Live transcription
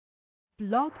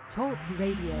Blog Talk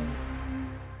Radio.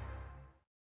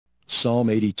 Psalm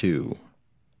 82,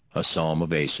 a psalm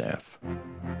of Asaph.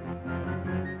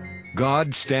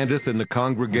 God standeth in the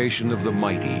congregation of the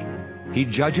mighty. He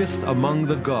judgeth among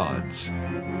the gods.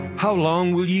 How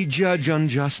long will ye judge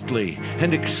unjustly,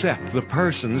 and accept the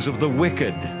persons of the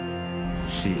wicked?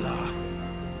 Selah.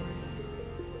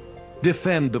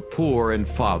 Defend the poor and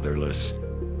fatherless.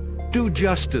 Do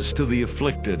justice to the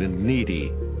afflicted and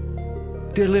needy.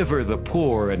 Deliver the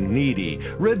poor and needy.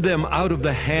 Rid them out of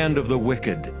the hand of the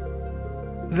wicked.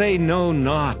 They know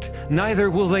not, neither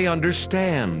will they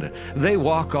understand. They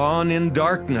walk on in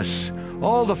darkness.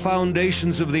 All the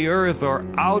foundations of the earth are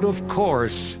out of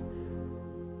course.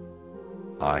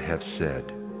 I have said,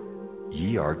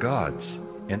 Ye are gods,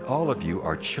 and all of you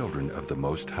are children of the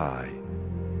Most High.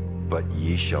 But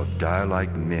ye shall die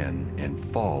like men,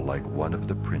 and fall like one of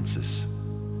the princes.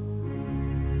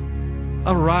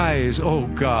 Arise, O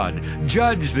God,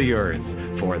 judge the earth,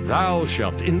 for thou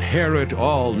shalt inherit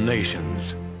all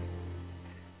nations.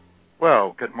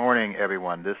 Well, good morning,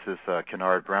 everyone. This is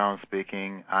Kennard Brown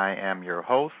speaking. I am your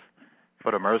host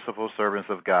for the Merciful Servants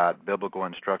of God Biblical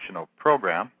Instructional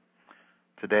Program.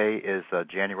 Today is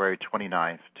January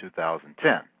 29th,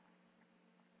 2010.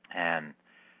 And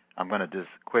I'm going to just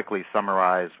quickly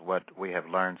summarize what we have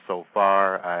learned so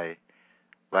far.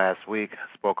 Last week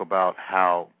spoke about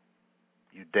how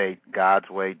you date God's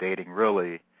way. Dating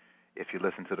really, if you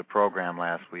listened to the program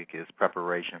last week, is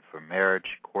preparation for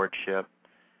marriage, courtship.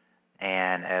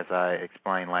 And as I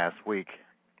explained last week,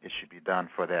 it should be done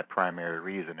for that primary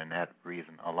reason and that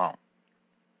reason alone.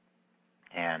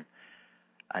 And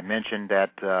I mentioned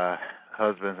that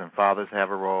husbands and fathers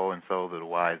have a role, and so do the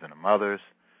wives and the mothers.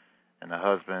 And the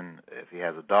husband, if he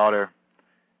has a daughter,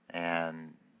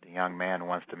 and the young man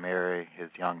wants to marry his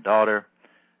young daughter,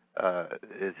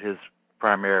 is his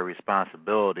primary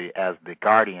responsibility as the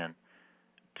guardian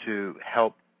to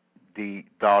help the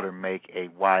daughter make a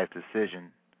wise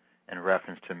decision in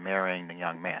reference to marrying the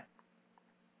young man.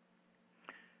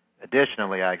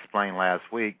 Additionally, I explained last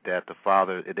week that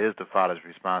it is the father's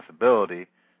responsibility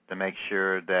to make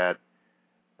sure that,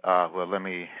 let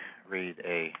me read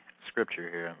a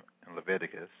scripture here in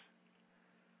Leviticus,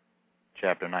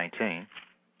 chapter 19.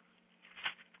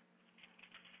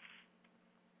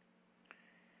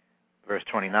 Verse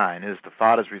 29, it is the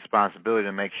father's responsibility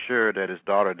to make sure that his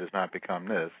daughter does not become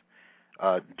this.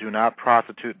 Do not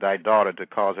prostitute thy daughter to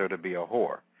cause her to be a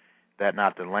whore, that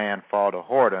not the land fall to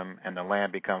whoredom and the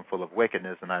land become full of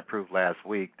wickedness. And I proved last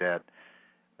week that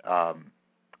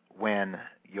when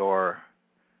your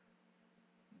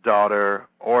daughter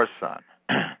or son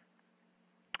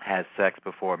has sex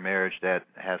before marriage, that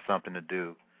has something to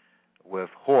do with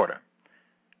whoredom.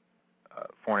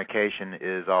 Fornication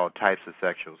is all types of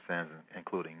sexual sins,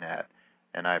 including that.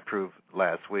 And I proved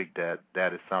last week that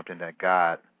that is something that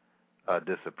God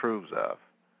disapproves of,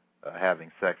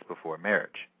 having sex before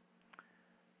marriage.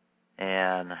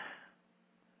 And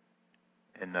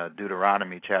in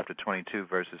Deuteronomy chapter 22,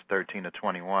 verses 13 to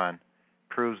 21,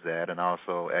 proves that, and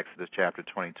also Exodus chapter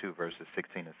 22, verses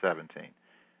 16 to 17,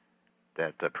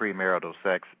 that premarital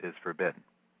sex is forbidden.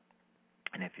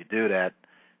 And if you do that,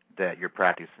 that you're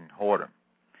practicing whoredom.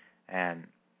 And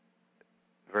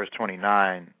verse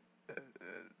 29,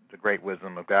 the great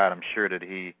wisdom of God, I'm sure that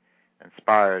he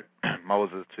inspired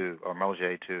Moses to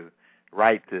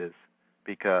write this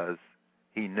because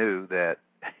he knew that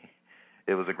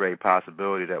it was a great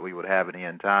possibility that we would have in the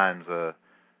end times a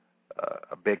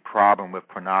big problem with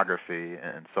pornography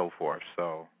and so forth.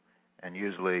 So, and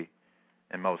usually,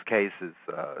 in most cases,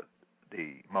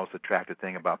 the most attractive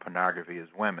thing about pornography is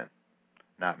women,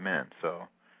 not men. So,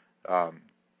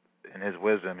 in his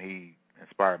wisdom, he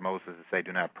inspired Moses to say,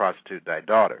 do not prostitute thy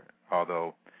daughter,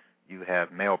 although you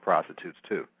have male prostitutes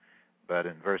too. But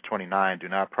in verse 29, do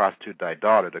not prostitute thy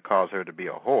daughter to cause her to be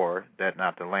a whore, that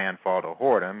not the land fall to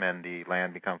whoredom and the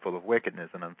land become full of wickedness.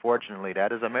 And unfortunately,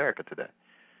 that is America today.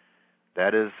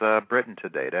 That is Britain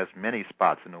today. That's many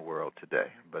spots in the world today.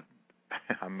 But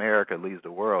America leads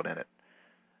the world in it.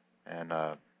 And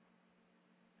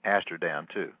Amsterdam,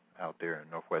 too, out there in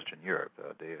northwestern Europe.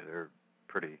 They're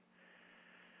pretty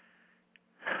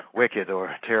wicked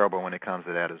or terrible when it comes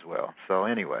to that as well. So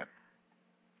anyway,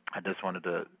 I just wanted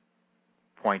to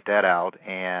point that out.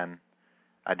 And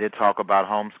I did talk about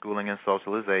homeschooling and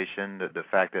socialization, the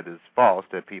fact that it's false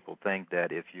that people think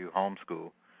that if you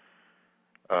homeschool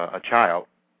a child,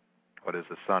 whether it's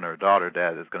a son or a daughter,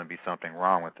 that there's going to be something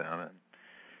wrong with them. And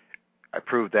I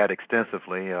proved that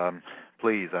extensively.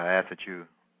 Please, I ask that you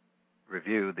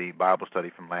review the Bible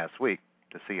study from last week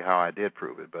to see how I did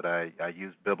prove it. But I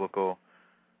used biblical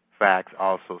facts,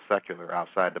 also secular,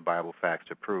 outside the Bible facts,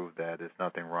 to prove that there's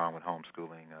nothing wrong with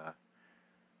homeschooling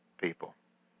people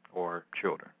or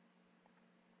children.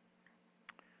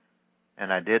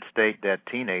 And I did state that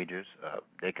teenagers,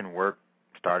 they can work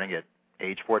starting at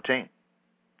age 14,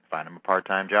 find them a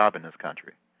part-time job in this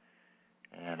country.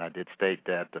 And I did state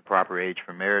that the proper age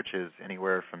for marriage is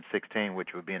anywhere from 16,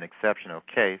 which would be an exceptional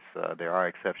case. There are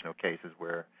exceptional cases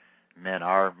where men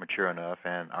are mature enough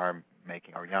and are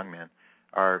making, or young men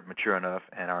are mature enough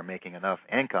and are making enough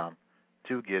income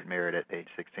to get married at age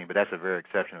 16. But that's a very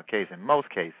exceptional case. In most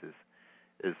cases,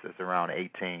 it's around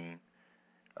 18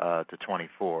 to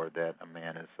 24 that a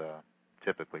man is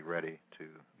typically ready to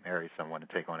marry someone and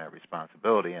take on that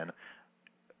responsibility. And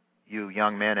you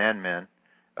young men and men,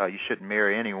 you shouldn't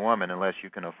marry any woman unless you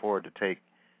can afford to take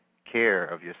care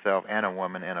of yourself and a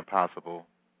woman and possible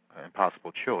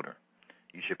children.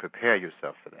 You should prepare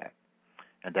yourself for that.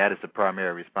 And that is the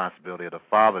primary responsibility of the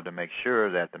father, to make sure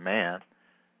that the man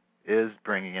is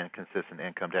bringing in consistent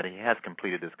income, that he has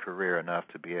completed his career enough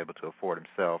to be able to afford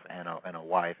himself and a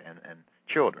wife and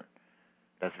children.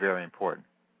 That's very important.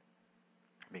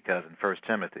 Because in 1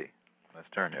 Timothy, let's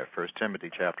turn there, 1 Timothy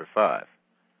chapter 5.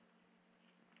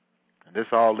 And this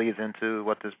all leads into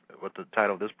what the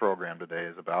title of this program today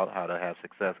is about, how to have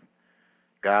success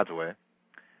God's way.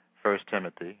 1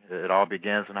 Timothy, it all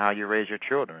begins in how you raise your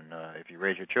children. If you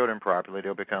raise your children properly,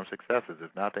 they'll become successes.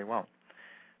 If not, they won't.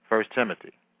 1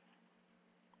 Timothy.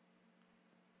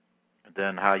 And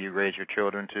then how you raise your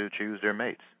children to choose their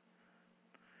mates.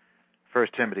 1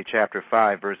 Timothy chapter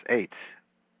 5, verse 8.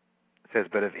 It says,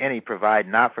 "But if any provide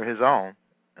not for his own,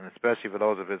 and especially for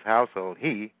those of his household,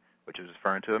 he," which is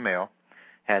referring to a male,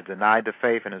 "has denied the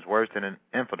faith and is worse than an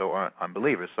infidel or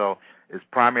unbeliever." So it's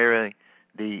primarily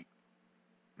the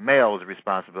male's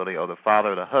responsibility, or the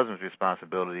father or the husband's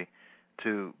responsibility,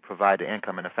 to provide the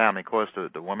income in the family. Of course,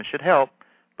 the woman should help,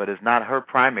 but it's not her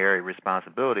primary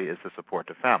responsibility is to support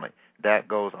the family. That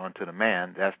goes on to the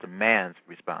man. That's the man's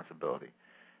responsibility.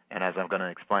 And as I'm going to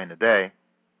explain today,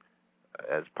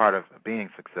 as part of being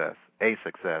a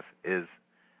success is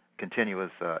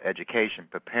continuous education,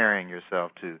 preparing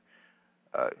yourself to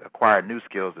acquire new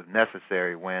skills if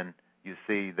necessary when you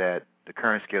see that the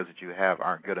current skills that you have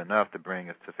aren't good enough to bring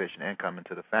a sufficient income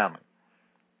into the family.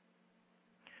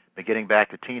 But getting back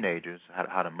to teenagers,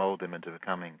 how to mold them into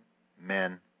becoming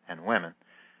men and women,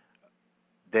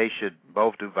 they should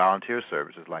both do volunteer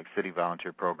services like city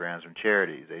volunteer programs and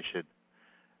charities.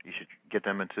 You should get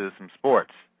them into some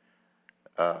sports.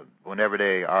 Whenever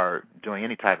they are doing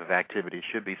any type of activity, it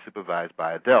should be supervised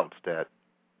by adults that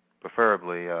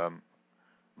preferably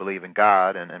believe in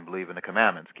God and believe in the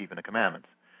commandments, keeping the commandments.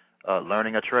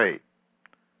 Learning a trade.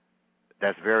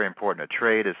 That's very important. A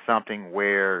trade is something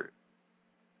where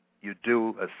you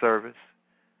do a service,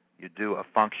 you do a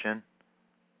function,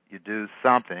 you do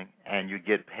something, and you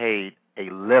get paid a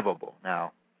livable.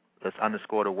 Now, let's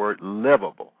underscore the word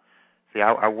livable. See,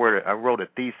 I wrote a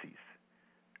thesis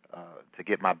to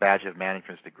get my Bachelor of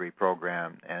Management degree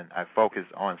program, and I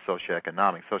focused on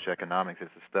socioeconomics. Socioeconomics is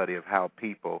the study of how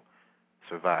people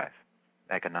survive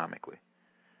economically.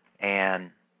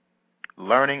 And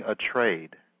learning a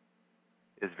trade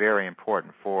is very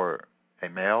important for a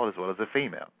male as well as a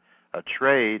female. A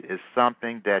trade is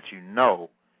something that you know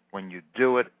when you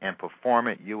do it and perform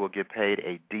it, you will get paid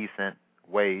a decent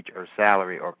wage or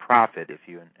salary or profit if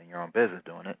you're in your own business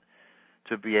doing it,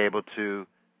 to be able to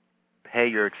pay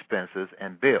your expenses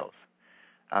and bills.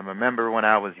 I remember when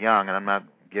I was young, and I'm not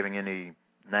giving any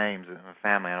names in my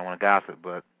family, I don't want to gossip,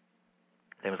 but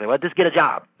they would say, well, just get a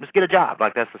job. Just get a job.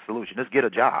 Like that's the solution. Just get a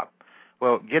job.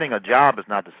 Well, getting a job is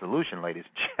not the solution, ladies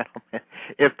and gentlemen,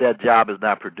 if that job is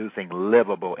not producing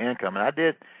livable income. And I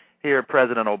did hear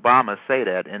President Obama say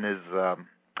that in his,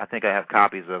 I think I have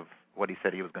copies of what he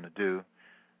said he was going to do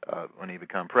when he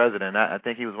became president. I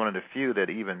think he was one of the few that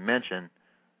even mentioned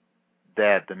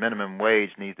that the minimum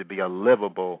wage needs to be a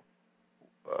livable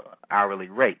hourly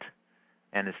rate.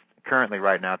 And it's currently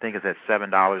right now, I think it's at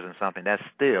 $7 and something. That's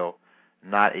still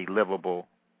not a livable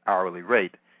hourly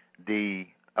rate. The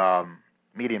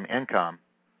median income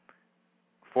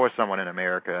for someone in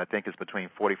America, I think, is between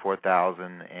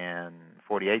 $44,000 and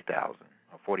 $48,000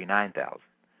 or $49,000.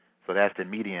 So that's the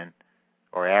median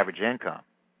or average income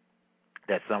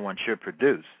that someone should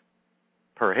produce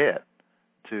per head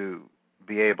to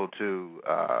be able to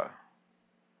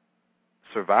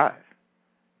survive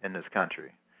in this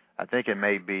country. I think it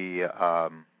may be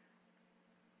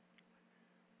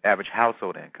average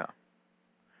household income.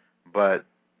 But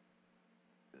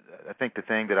I think the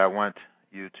thing that I want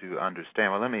you to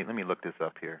understand, well, let me look this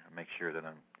up here and make sure that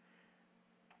I'm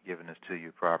giving this to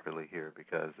you properly here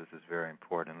because this is very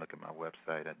important. Look at my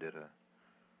website. I did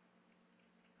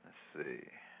let's see,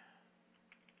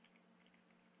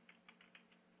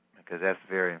 because that's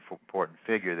a very important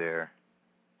figure there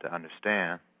to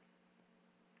understand.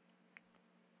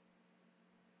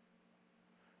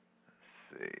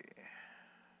 Let's see.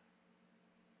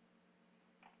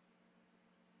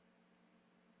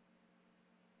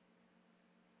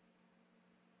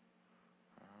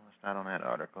 It's not on that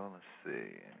article. Let's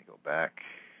see. Let me go back.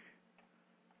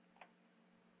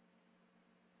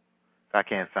 If I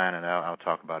can't find it, I'll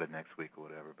talk about it next week or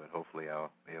whatever, but hopefully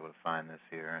I'll be able to find this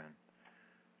here and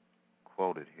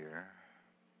quote it here.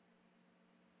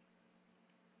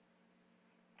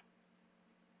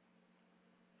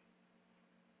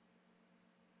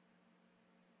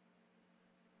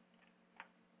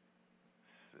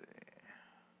 Let's see.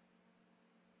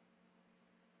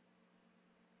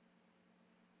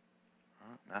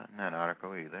 Not in that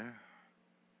article either.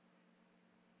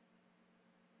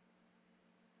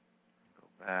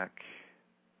 Go back.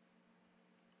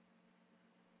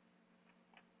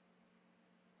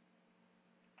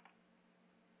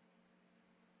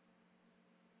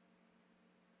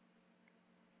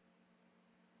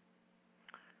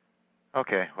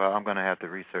 Okay, well, I'm going to have to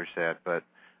research that, but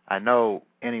I know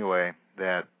anyway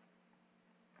that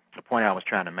the point I was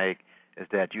trying to make is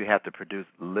that you have to produce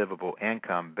livable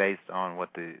income based on what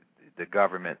the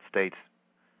government states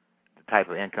the type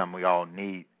of income we all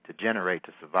need to generate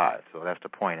to survive. So that's the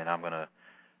point, and I'm going to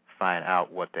find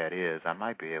out what that is. I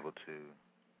might be able to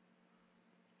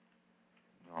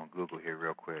go on Google here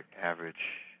real quick. Average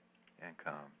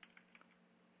income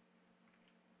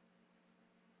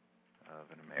of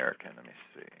an American. Let me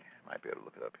see. I might be able to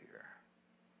look it up here.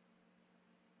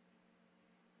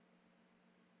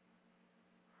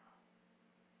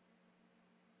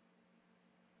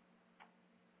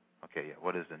 Okay, yeah.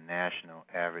 What is the national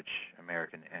average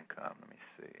American income? Let me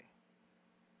see.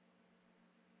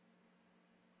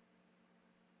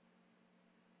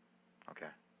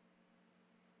 Okay.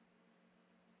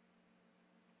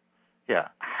 Yeah,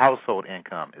 household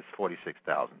income is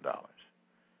 $46,000.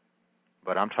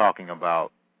 But I'm talking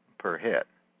about per head,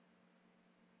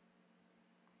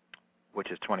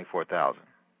 which is $24,000.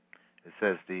 It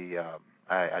says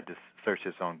I just searched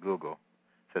this on Google.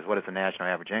 It says, what is the national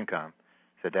average income?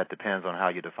 It said that depends on how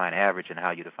you define average and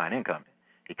how you define income.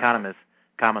 Economists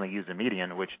commonly use the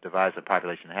median, which divides the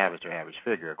population in halves or average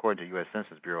figure. According to the U.S.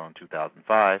 Census Bureau in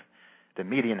 2005, the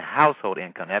median household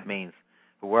income, that means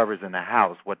whoever's in the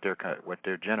house, what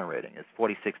they're generating, is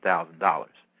 $46,000.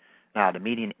 Now, the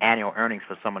median annual earnings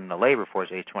for someone in the labor force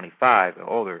age 25 or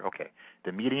older, okay,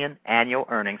 the median annual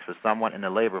earnings for someone in the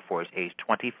labor force age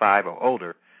 25 or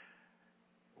older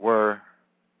were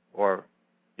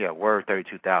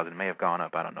 $32,000. It may have gone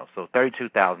up, I don't know. So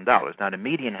 $32,000. Now, the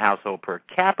median household per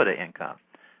capita income,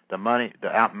 the amount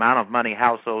of money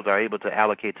households are able to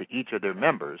allocate to each of their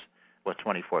members was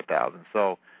 $24,000.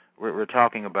 So we're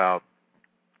talking about,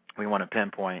 we want to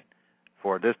pinpoint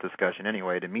for this discussion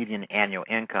anyway, the median annual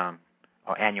income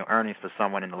or annual earnings for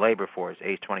someone in the labor force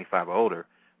age 25 or older,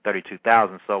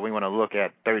 $32,000. So we want to look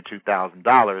at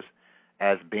 $32,000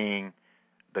 as being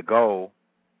the goal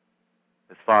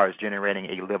as far as generating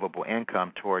a livable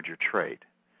income towards your trade.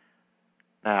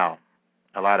 Now,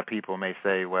 a lot of people may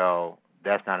say, well,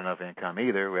 that's not enough income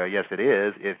either. Well, yes, it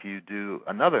is if you do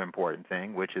another important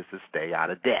thing, which is to stay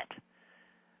out of debt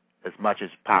as much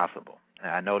as possible. And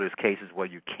I know there's cases where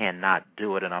you cannot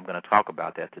do it, and I'm going to talk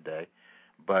about that today.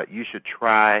 But you should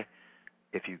try,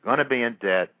 if you're going to be in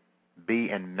debt, be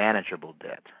in manageable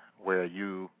debt, where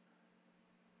you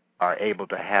are able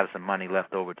to have some money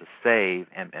left over to save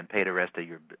and pay the rest of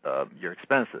your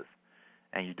expenses.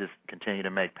 And you just continue to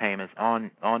make payments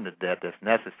on the debt that's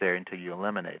necessary until you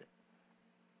eliminate it.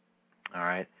 All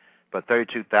right? But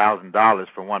 $32,000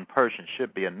 for one person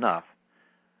should be enough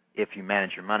if you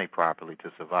manage your money properly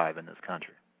to survive in this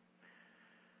country.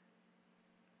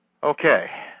 Okay,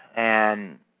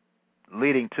 and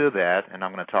leading to that, and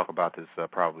I'm going to talk about this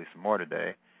probably some more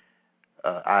today,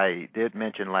 I did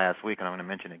mention last week, and I'm going to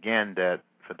mention again, that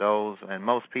for those, and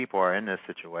most people are in this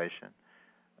situation,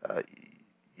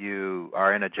 you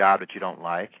are in a job that you don't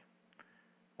like.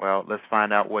 Well, let's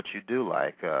find out what you do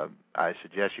like. I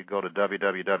suggest you go to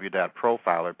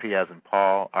www.profiler, P as in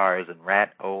Paul, R as in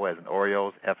Rat, O as in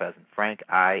Oreos, F as in Frank,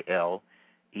 ILER.com.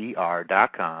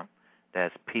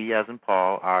 That's P as in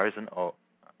Paul, R as in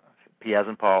P as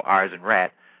in Paul, R as in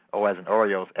Rat, O as in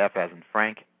Oreos, F as in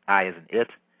Frank, I as in It,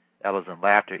 L as in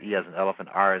Laughter, E as in Elephant,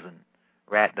 R as in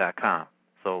Rat.com.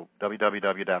 So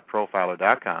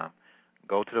www.profiler.com.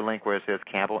 Go to the link where it says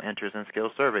Campbell Interest and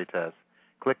Skills Survey Test.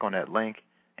 Click on that link.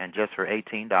 And just for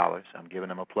 $18, I'm giving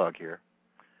them a plug here,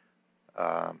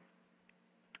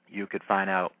 you could find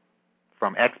out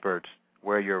from experts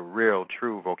where your real,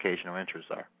 true vocational interests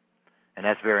are. And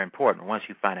that's very important. Once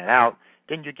you find it out,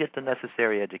 then you get the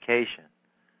necessary education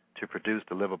to produce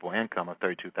the livable income of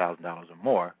 $32,000 or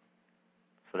more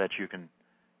so that you can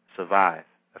survive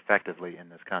effectively in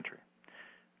this country.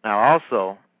 Now,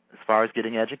 also, as far as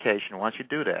getting education, once you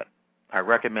do that, I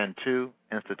recommend two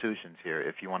institutions here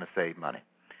if you want to save money.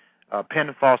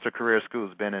 Penn Foster Career School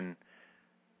has been in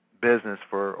business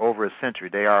for over a century.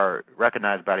 They are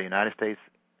recognized by the United States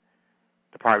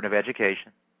Department of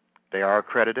Education. They are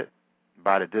accredited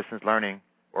by the Distance Learning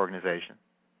Organization.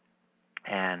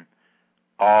 And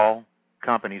all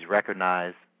companies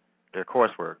recognize their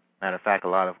coursework. Matter of fact, a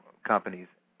lot of companies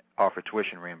offer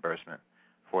tuition reimbursement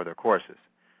for their courses.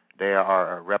 They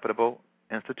are a reputable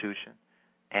institution,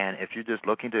 and if you're just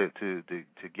looking to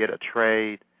get a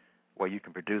trade where you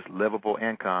can produce livable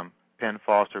income, Penn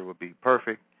Foster would be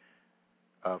perfect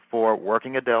for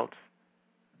working adults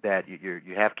that you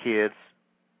have kids,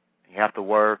 you have to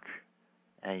work,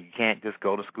 and you can't just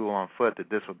go to school on foot, that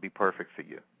this would be perfect for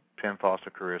you, Penn Foster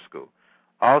Career School.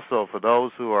 Also, for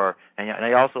those who are, and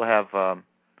they also have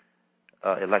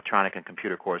electronic and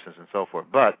computer courses and so forth,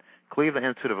 but Cleveland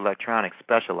Institute of Electronics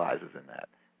specializes in that.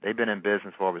 They've been in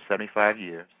business for over 75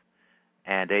 years,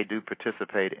 and they do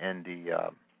participate in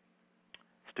the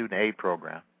student aid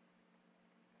program.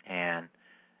 And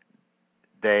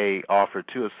they offer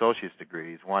 2 associate's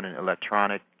degrees, one in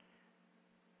electronic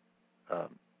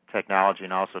technology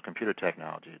and also computer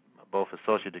technology, both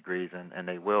associate degrees, and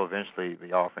they will eventually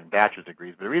be offering bachelor's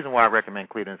degrees. But the reason why I recommend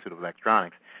Cleveland Institute of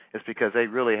Electronics is because they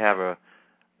really have a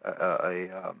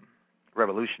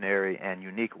revolutionary and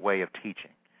unique way of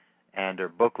teaching, and their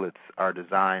booklets are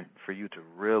designed for you to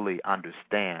really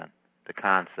understand the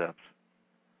concepts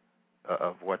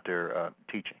of what they're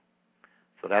teaching.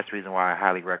 So that's the reason why I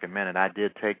highly recommend it. I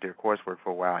did take their coursework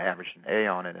for a while. I averaged an A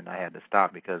on it, and I had to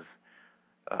stop because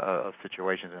of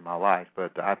situations in my life.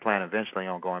 But I plan eventually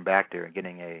on going back there and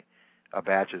getting a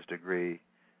bachelor's degree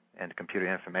in computer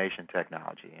information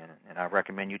technology. And I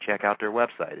recommend you check out their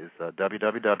website. It's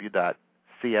www.C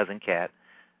as in cat,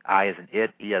 I as in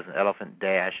it, E as in elephant,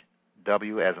 dash,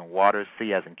 W as in water,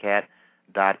 C as in cat,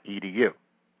 .edu.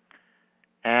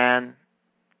 And,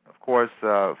 of course,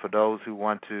 for those who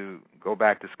want to go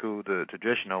back to school the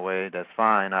traditional way, that's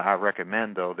fine. I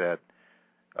recommend, though, that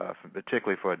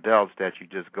particularly for adults, that you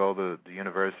just go to the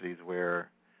universities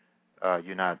where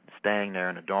you're not staying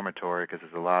there in a dormitory, because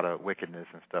there's a lot of wickedness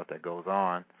and stuff that goes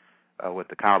on with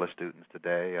the college students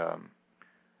today.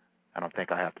 I don't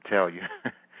think I have to tell you.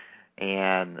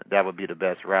 And that would be the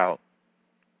best route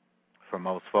for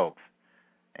most folks.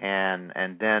 And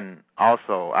then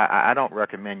also, I don't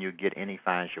recommend you get any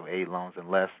financial aid loans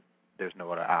unless there's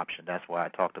no other option. That's why I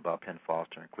talked about Penn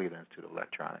Foster and Cleveland Institute of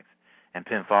Electronics. And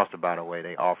Penn Foster, by the way,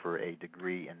 they offer a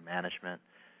degree in management.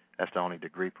 That's the only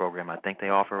degree program I think they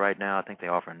offer right now. I think they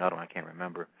offer another one. I can't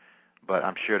remember. But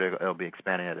I'm sure they'll be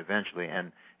expanding it eventually.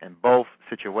 And in both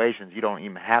situations, you don't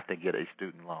even have to get a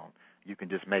student loan. You can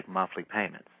just make monthly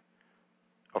payments,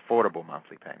 affordable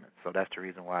monthly payments. So that's the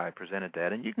reason why I presented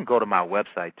that. And you can go to my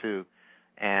website, too.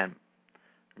 And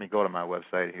let me go to my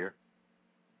website here.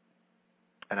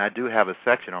 And I do have a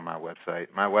section on my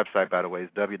website. My website, by the way, is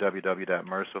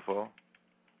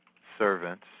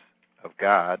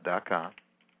www.mercifulservantsofgod.com.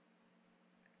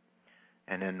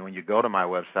 And then when you go to my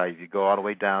website, if you go all the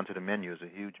way down to the menu,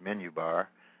 there's a huge menu bar,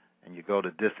 and you go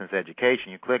to distance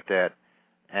education, you click that,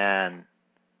 and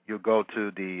you'll go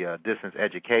to the distance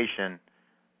education,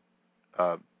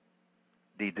 the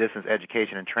Distance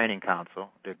Education and Training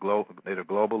Council. They're the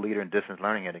global leader in distance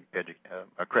learning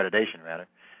accreditation, rather.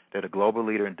 They're the global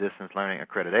leader in distance learning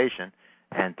accreditation,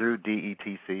 and through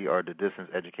DETC, or the Distance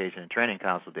Education and Training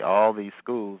Council, all these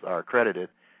schools are accredited,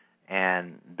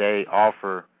 and they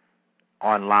offer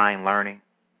online learning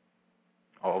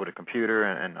over the computer,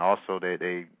 and also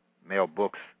they mail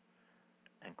books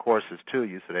and courses to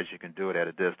you so that you can do it at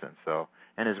a distance. So,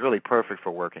 and it's really perfect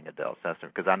for working adults. That's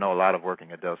because I know a lot of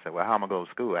working adults say, well, how am I going to go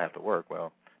to school? I have to work.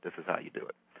 Well, this is how you do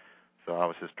it. So I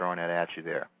was just throwing that at you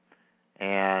there.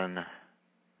 And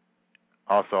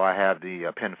also, I have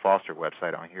the Penn Foster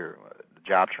website on here, the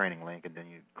job training link, and then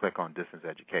you click on distance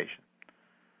education.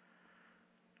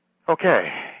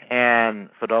 Okay, and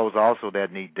for those also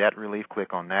that need debt relief,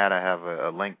 click on that. I have a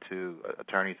link to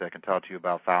attorneys that can talk to you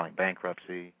about filing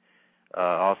bankruptcy.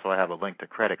 Also, I have a link to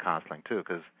credit counseling, too,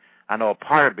 because I know a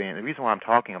part of the reason why I'm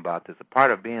talking about this, a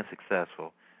part of being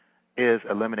successful is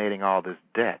eliminating all this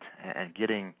debt and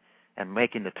getting and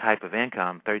making the type of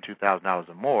income, $32,000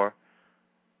 or more,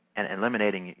 and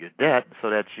eliminating your debt so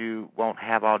that you won't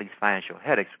have all these financial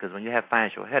headaches. Because when you have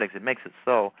financial headaches, it makes it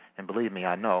so, and believe me,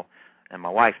 I know, and my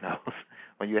wife knows,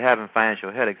 when you're having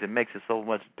financial headaches, it makes it so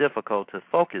much difficult to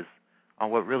focus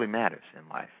on what really matters in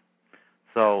life.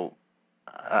 So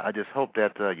I just hope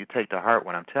that you take to heart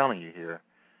what I'm telling you here,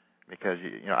 because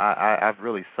I've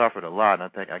really suffered a lot,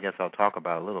 and I guess I'll talk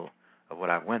about a little of what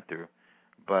I went through,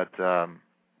 but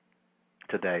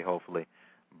today, hopefully.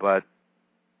 But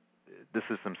this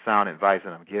is some sound advice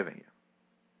that I'm giving you,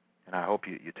 and I hope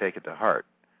you take it to heart.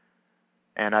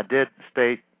 And I did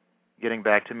state, getting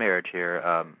back to marriage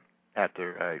here,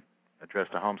 after I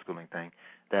addressed the homeschooling thing,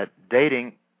 that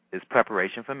dating is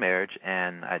preparation for marriage,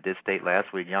 and I did state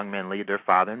last week, young men lead their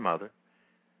father and mother,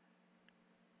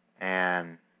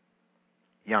 and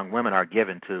young women are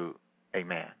given to a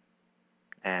man,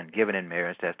 and given in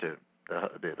marriage, that's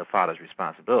the father's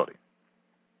responsibility.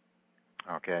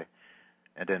 Okay?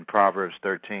 And then Proverbs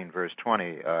 13, verse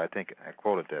 20, I think I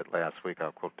quoted that last week.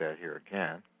 I'll quote that here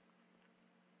again.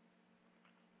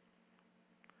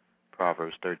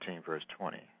 Proverbs 13, verse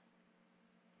 20. It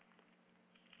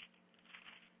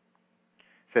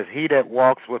says, he that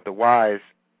walks with the wise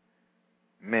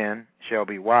men shall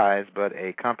be wise, but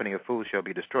a company of fools shall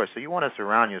be destroyed. So you want to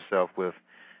surround yourself with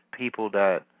people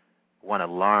that want to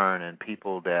learn, and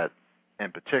people that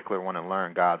in particular want to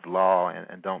learn God's law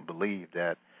and don't believe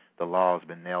that the law has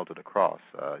been nailed to the cross.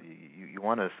 You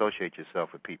want to associate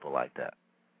yourself with people like that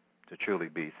to truly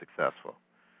be successful.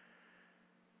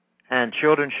 And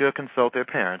children should consult their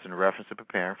parents in reference to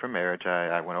preparing for marriage.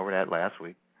 I went over that last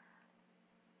week.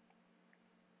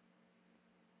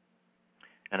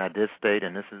 And I did state,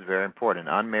 and this is very important,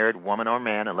 an unmarried woman or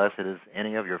man, unless it is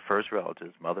any of your first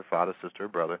relatives, mother, father, sister, or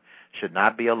brother, should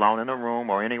not be alone in a room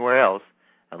or anywhere else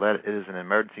unless it is an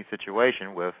emergency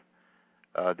situation with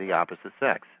the opposite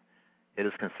sex. It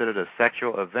is considered a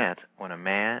sexual event when a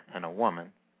man and a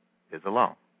woman is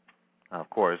alone. Now, of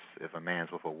course, if a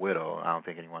man's with a widow, I don't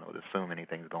think anyone would assume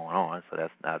anything's going on, so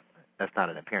that's not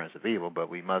an appearance of evil, but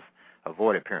we must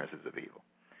avoid appearances of evil.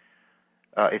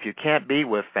 If you can't be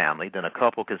with family, then a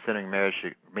couple considering marriage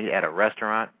should meet at a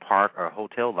restaurant, park, or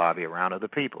hotel lobby around other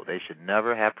people. They should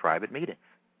never have private meetings.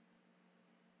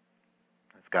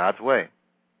 That's God's way.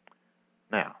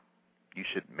 Now, you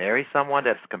should marry someone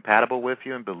that's compatible with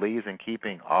you and believes in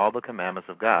keeping all the commandments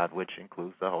of God, which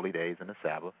includes the holy days and the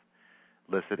Sabbath,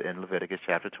 listed in Leviticus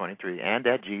chapter 23, and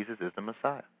that Jesus is the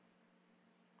Messiah.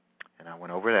 And I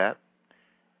went over that.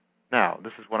 Now,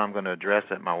 this is what I'm going to address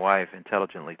that my wife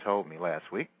intelligently told me last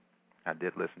week. I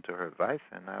did listen to her advice,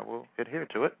 and I will adhere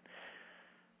to it.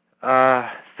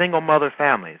 Single mother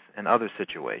families and other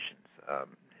situations.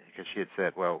 Because she had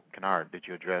said, well, Kennard, did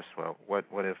you address, well, what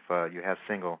if you have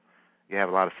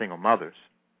a lot of single mothers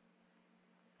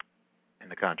in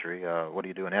the country? What do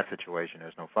you do in that situation?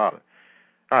 There's no father.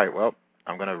 All right, well,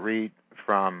 I'm going to read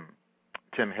from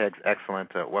Tim Hegg's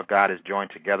excellent What God Has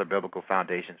Joined Together, Biblical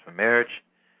Foundations for Marriage,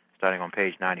 starting on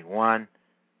page 91,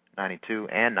 92,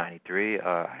 and 93.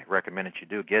 I recommend that you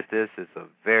do get this. It's a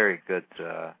very good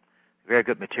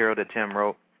material that Tim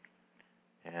wrote,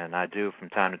 and I do from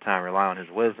time to time rely on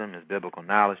his wisdom, his biblical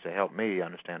knowledge to help me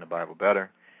understand the Bible better.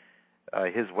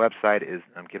 His website is,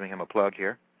 I'm giving him a plug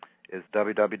here, is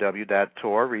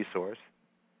www.torahresource,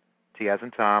 T as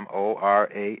in Tom,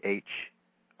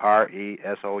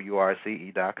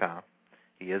 ORAHRESOURCE.com.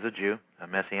 He is a Jew, a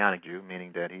Messianic Jew,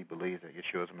 meaning that he believes that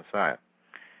Yeshua is the Messiah.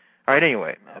 All right,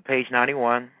 anyway, page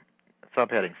 91,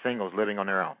 subheading, Singles Living on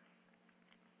Their Own.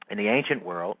 In the ancient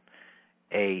world,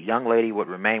 a young lady would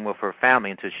remain with her family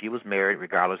until she was married,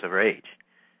 regardless of her age.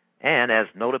 And, as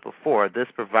noted before, this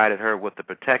provided her with the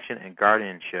protection and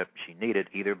guardianship she needed,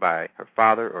 either by her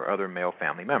father or other male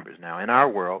family members. Now, in our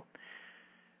world,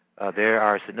 there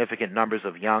are significant numbers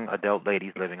of young adult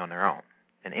ladies living on their own.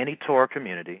 In any Torah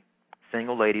community,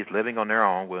 single ladies living on their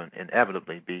own will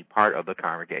inevitably be part of the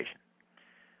congregation.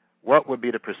 What would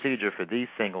be the procedure for these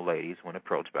single ladies when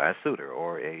approached by a suitor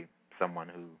or someone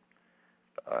who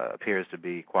appears to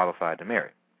be qualified to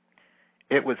marry?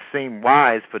 It would seem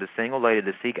wise for the single lady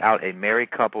to seek out a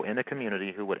married couple in the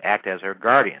community who would act as her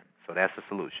guardian. So that's the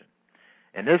solution.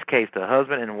 In this case, the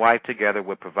husband and wife together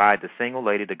would provide the single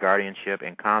lady the guardianship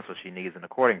and counsel she needs in the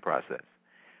courting process.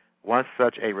 Once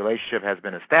such a relationship has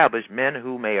been established, men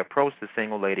who may approach the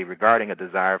single lady regarding a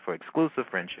desire for exclusive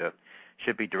friendship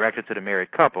should be directed to the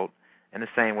married couple in the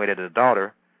same way that a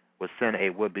daughter would send a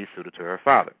would-be suitor to her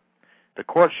father. The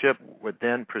courtship would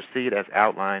then proceed as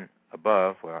outlined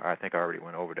above. Well, I think I already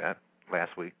went over that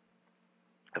last week.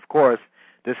 Of course,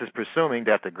 this is presuming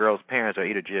that the girl's parents are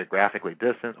either geographically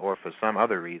distant or for some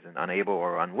other reason unable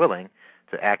or unwilling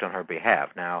to act on her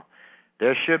behalf. Now,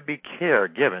 There should be care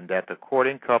given that the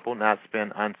courting couple not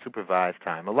spend unsupervised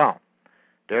time alone.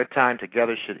 Their time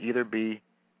together should either be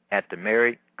at the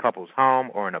married couple's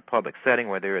home or in a public setting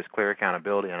where there is clear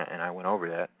accountability, and I went over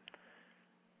that.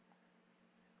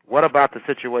 What about the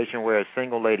situation where a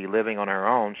single lady living on her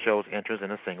own shows interest in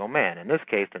a single man? In this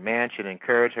case, the man should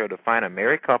encourage her to find a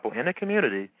married couple in the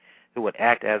community who would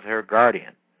act as her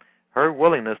guardian. Her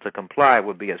willingness to comply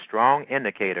would be a strong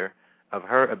indicator of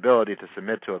her ability to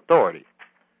submit to authority.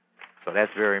 So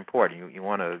that's very important. You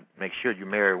want to make sure you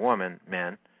marry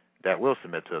men that will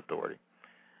submit to authority.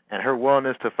 And her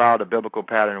willingness to follow the biblical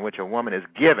pattern in which a woman is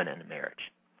given in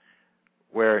marriage.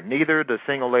 Where neither the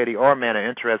single lady or man are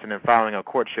interested in following a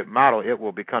courtship model, it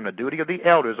will become the duty of the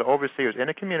elders or overseers in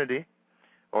the community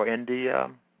or in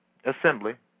the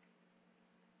assembly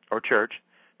or church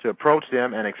to approach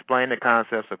them and explain the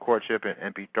concepts of courtship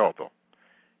and betrothal.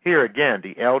 Here again,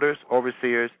 the elders,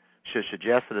 overseers, should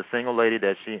suggest to the single lady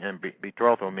that and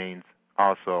betrothal means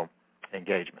also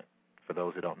engagement, for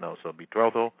those who don't know. So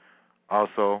betrothal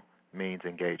also means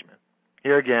engagement.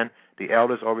 Here again, the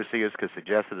elders, overseers could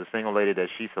suggest to the single lady that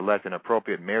she select an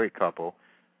appropriate married couple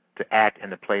to act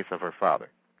in the place of her father.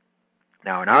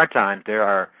 Now, in our times, there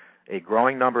are a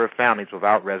growing number of families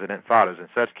without resident fathers. In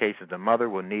such cases, the mother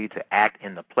will need to act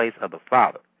in the place of the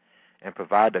father and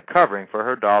provide the covering for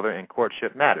her daughter in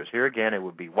courtship matters. Here again, it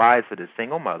would be wise for the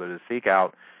single mother to seek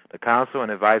out the counsel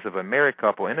and advice of a married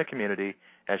couple in the community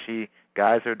as she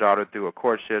guides her daughter through a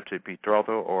courtship to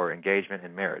betrothal or engagement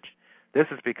in marriage. This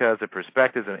is because the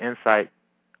perspectives and insight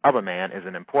of a man is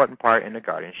an important part in the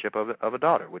guardianship of a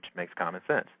daughter, which makes common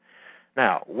sense.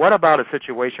 Now, what about a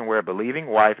situation where a believing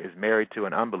wife is married to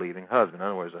an unbelieving husband? In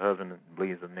other words, the husband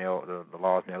believes the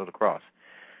law is nailed to the cross.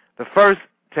 The first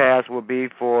task will be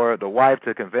for the wife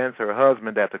to convince her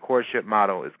husband that the courtship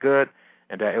model is good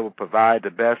and that it will provide the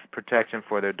best protection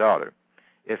for their daughter.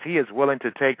 If he is willing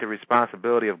to take the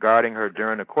responsibility of guarding her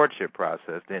during the courtship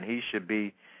process, then he should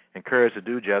be encouraged to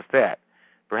do just that.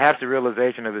 Perhaps the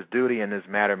realization of his duty in this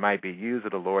matter might be used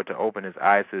of the Lord to open his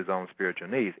eyes to his own spiritual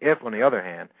needs. If, on the other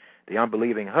hand, the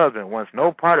unbelieving husband wants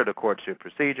no part of the courtship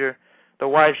procedure, the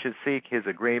wife should seek his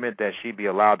agreement that she be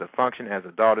allowed to function as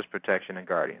a daughter's protection and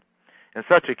guardian. In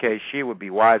such a case, she would be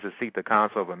wise to seek the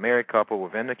counsel of a married couple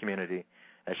within the community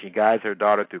as she guides her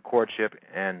daughter through courtship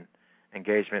and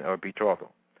engagement or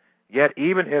betrothal. Yet,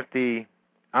 even if the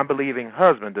unbelieving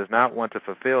husband does not want to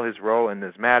fulfill his role in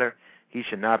this matter, he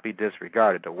should not be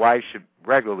disregarded. The wife should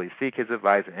regularly seek his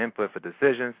advice and input for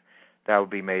decisions that will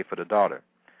be made for the daughter.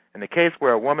 In the case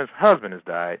where a woman's husband has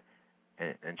died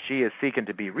and she is seeking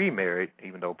to be remarried,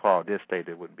 even though Paul did state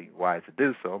it wouldn't be wise to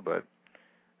do so, but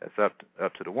that's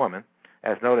up to the woman.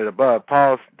 As noted above,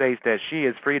 Paul states that she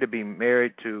is free to be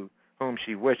married to whom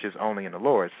she wishes only in the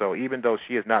Lord. So even though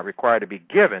she is not required to be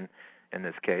given in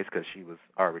this case, because she was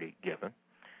already given,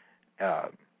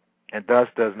 and thus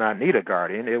does not need a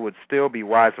guardian, it would still be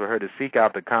wise for her to seek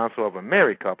out the counsel of a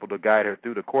married couple to guide her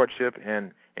through the courtship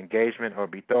and engagement or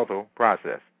betrothal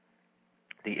process.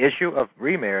 The issue of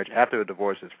remarriage after a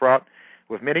divorce is fraught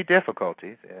with many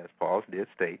difficulties, as Paul did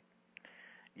state,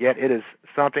 yet it is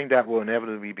something that will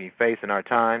inevitably be faced in our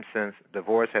time since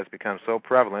divorce has become so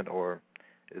prevalent, or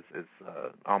is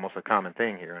almost a common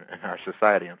thing here in our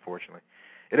society, unfortunately.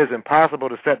 It is impossible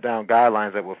to set down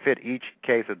guidelines that will fit each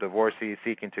case of divorcee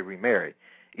seeking to remarry.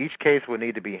 Each case will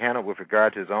need to be handled with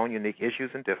regard to its own unique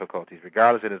issues and difficulties.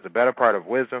 Regardless, it is the better part of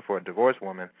wisdom for a divorced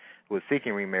woman who is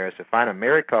seeking remarriage to find a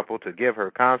married couple to give her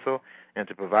counsel and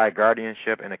to provide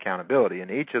guardianship and accountability.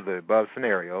 In each of the above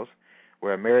scenarios,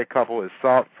 where a married couple is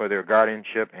sought for their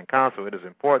guardianship and counsel, it is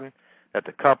important that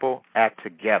the couple act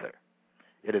together.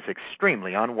 It is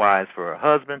extremely unwise for a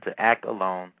husband to act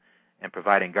alone in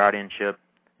providing guardianship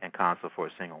and counsel for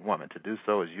a single woman. To do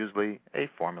so is usually a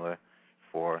formula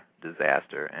for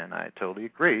disaster, and I totally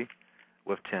agree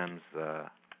with Tim's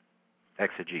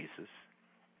exegesis,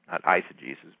 not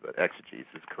eisegesis, but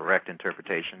exegesis, correct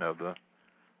interpretation of the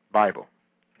Bible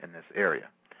in this area.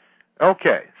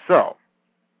 Okay, so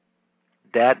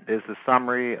that is the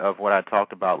summary of what I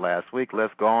talked about last week.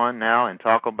 Let's go on now and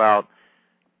talk about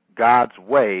God's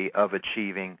way of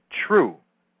achieving true,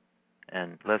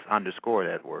 and let's underscore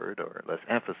that word, or let's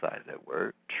emphasize that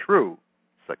word, true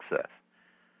success.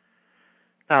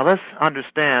 Now, let's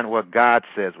understand what God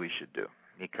says we should do,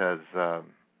 because, to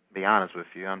be honest with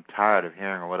you, I'm tired of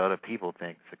hearing what other people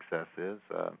think success is.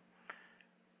 The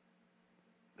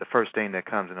first thing that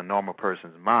comes in a normal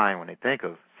person's mind when they think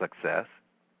of success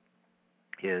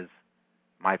is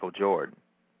Michael Jordan,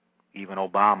 even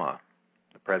Obama,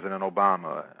 President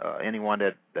Obama, anyone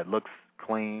that looks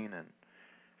clean and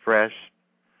fresh,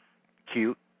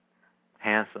 cute,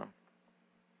 handsome,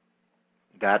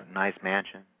 got a nice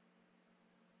mansion,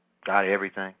 got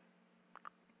everything,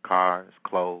 cars,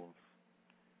 clothes,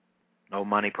 no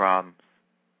money problems.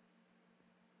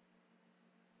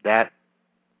 That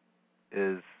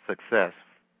is success.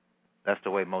 That's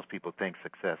the way most people think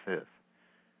success is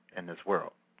in this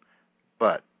world.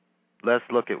 But let's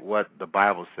look at what the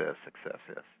Bible says success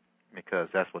is, because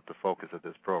that's what the focus of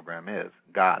this program is,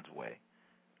 God's way,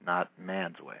 not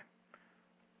man's way.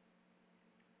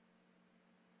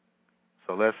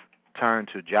 So let's turn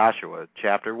to Joshua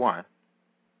chapter 1.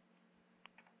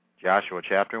 Joshua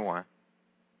chapter 1,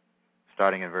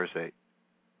 starting in verse 8.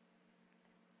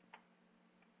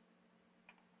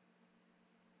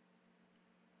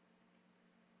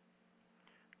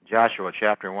 Joshua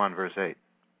chapter 1, verse 8.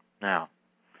 Now,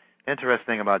 interesting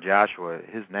thing about Joshua,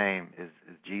 his name is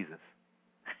Jesus.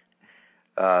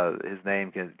 His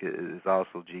name is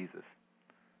also Jesus.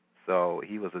 So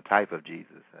he was a type of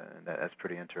Jesus, and that's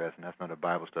pretty interesting. That's not a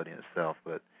Bible study in itself.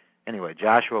 But anyway,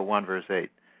 Joshua 1, verse 8.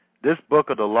 This book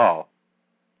of the law,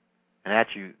 and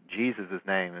actually Jesus'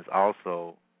 name is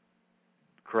also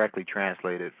correctly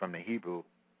translated from the Hebrew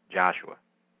Joshua.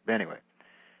 But anyway,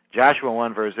 Joshua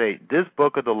 1, verse 8. This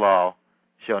book of the law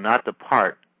shall not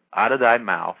depart out of thy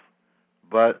mouth,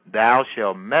 but thou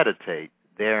shalt meditate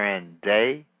therein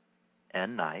day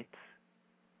and night,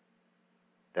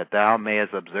 that thou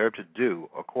mayest observe to do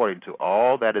according to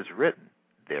all that is written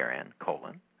therein,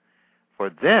 for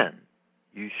then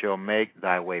you shall make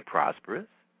thy way prosperous,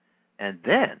 and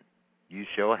then you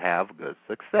shall have good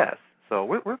success. So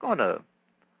we're going to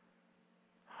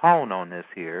hone on this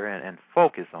here and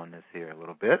focus on this here a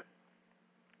little bit,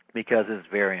 because it's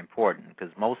very important,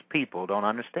 because most people don't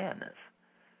understand this.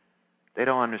 They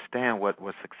don't understand what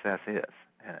success is.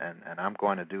 And I'm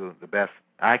going to do the best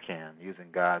I can using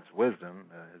God's wisdom,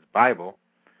 His Bible,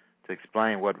 to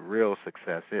explain what real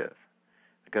success is.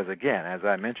 Because, again, as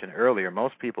I mentioned earlier,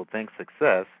 most people think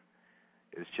success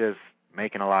is just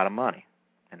making a lot of money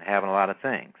and having a lot of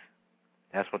things.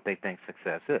 That's what they think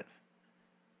success is.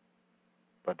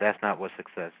 But that's not what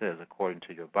success is according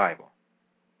to your Bible.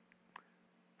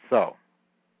 So,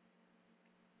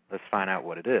 let's find out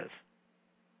what it is.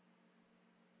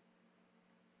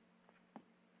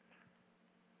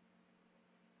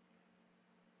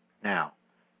 Now,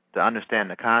 to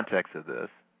understand the context of this,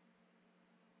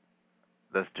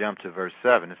 let's jump to verse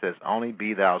 7. It says, Only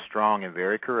be thou strong and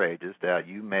very courageous, that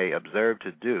you may observe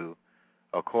to do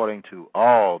according to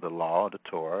all the law, the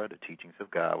Torah, the teachings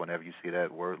of God. Whenever you see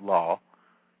that word law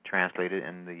translated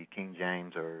in the King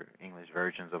James or English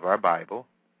versions of our Bible,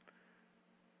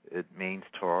 it means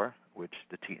Torah, which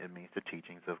it means the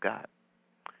teachings of God,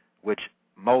 which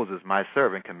Moses, my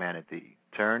servant, commanded thee.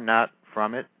 Turn not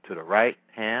from it to the right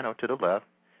hand or to the left,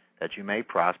 that you may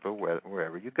prosper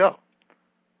wherever you go.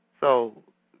 So,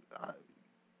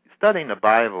 studying the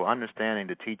Bible, understanding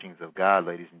the teachings of God,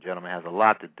 ladies and gentlemen, has a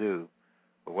lot to do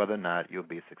with whether or not you'll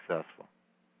be successful.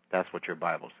 That's what your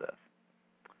Bible says.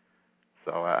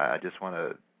 So I just want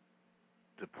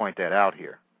to point that out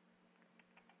here.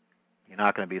 You're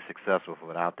not going to be successful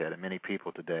without that. And many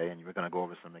people today, and we're going to go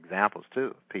over some examples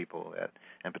too, people,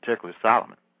 in particular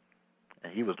Solomon.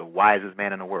 And he was the wisest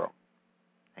man in the world.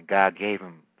 And God gave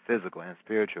him physical and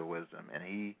spiritual wisdom. And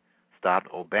he stopped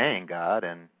obeying God,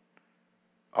 and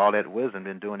all that wisdom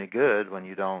didn't do any good when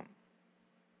you don't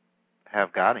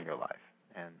have God in your life.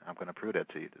 And I'm going to prove that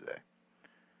to you today.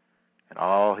 And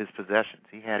all his possessions.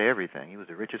 He had everything. He was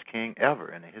the richest king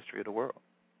ever in the history of the world.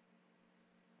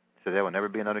 So there will never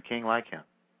be another king like him.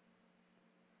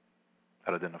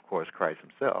 Other than, of course, Christ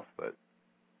himself. But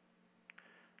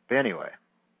anyway.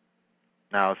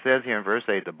 Now it says here in verse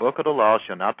 8, the book of the law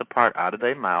shall not depart out of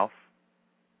thy mouth.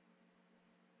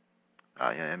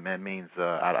 And that means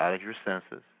out of your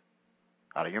senses,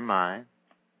 out of your mind.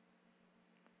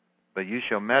 But you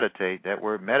shall meditate. That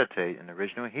word meditate in the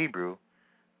original Hebrew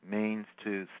means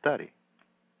to study,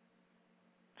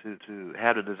 to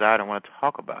have the desire to want to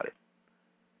talk about it,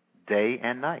 day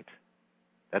and night.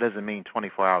 That doesn't mean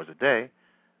 24 hours a day.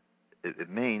 It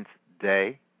means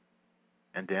day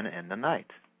and then in the night.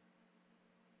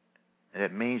 And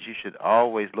it means you should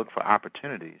always look for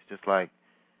opportunities, just like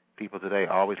people today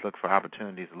always look for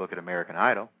opportunities to look at American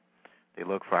Idol. They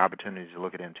look for opportunities to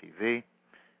look at MTV.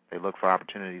 They look for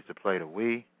opportunities to play the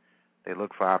Wii. They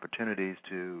look for opportunities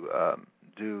to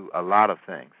do a lot of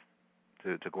things,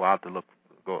 to go out to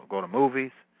go to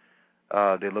movies.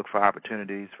 They look for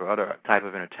opportunities for other type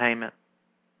of entertainment.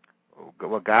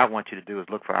 What God wants you to do is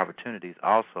look for opportunities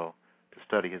also to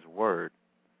study His Word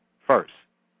first,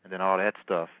 and then all that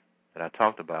stuff that I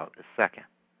talked about is second.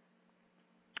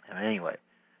 And anyway,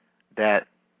 that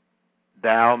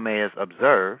thou mayest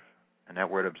observe, And that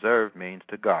word observe means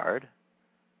to guard,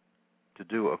 to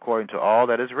do according to all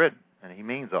that is written. And he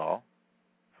means all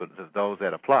for those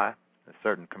that apply. There's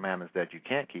certain commandments that you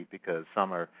can't keep because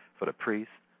some are for the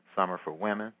priests, some are for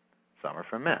women, some are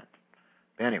for men.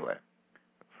 But anyway,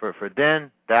 for then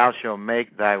thou shalt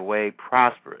make thy way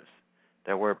prosperous.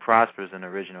 That word prosperous in the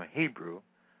original Hebrew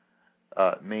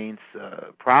means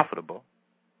profitable.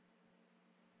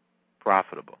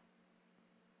 Profitable.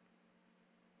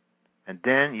 And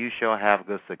then you shall have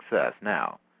good success.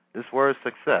 Now, this word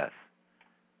success,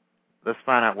 let's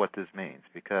find out what this means,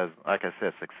 because, like I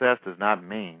said, success does not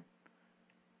mean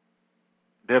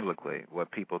biblically what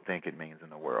people think it means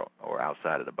in the world or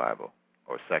outside of the Bible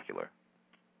or secular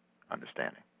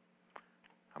understanding.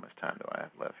 How much time do I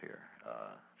have left here?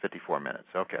 54 minutes.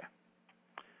 Okay.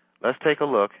 Let's take a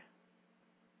look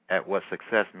at what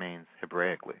success means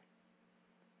Hebraically.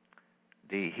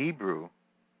 The Hebrew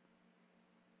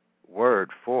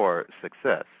word for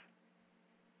success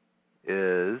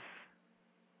is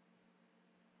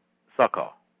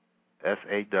sakal,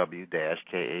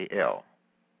 S-A-W-K-A-L,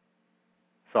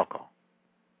 sakal,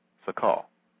 sakal,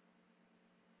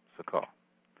 sakal,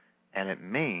 and it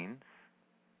means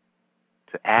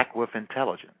to act with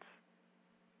intelligence,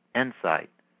 insight,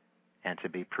 and to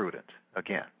be prudent.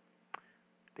 Again,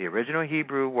 the original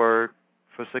Hebrew word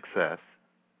for success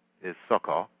is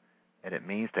sakal, and it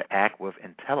means to act with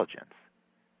intelligence,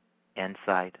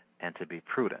 insight, and to be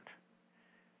prudent.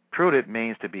 Prudent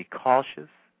means to be cautious,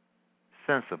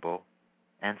 sensible,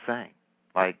 and sane.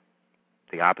 Like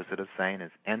the opposite of sane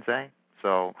is insane.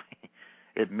 So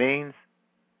it means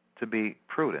to be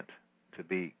prudent, to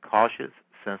be cautious,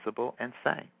 sensible, and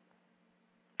sane.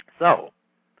 So,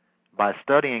 by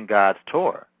studying God's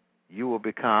Torah, you will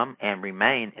become and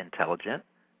remain intelligent,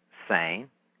 sane,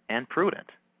 and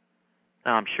prudent.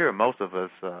 Now, I'm sure most of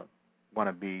us want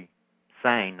to be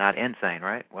sane, not insane,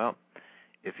 right? Well,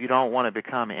 if you don't want to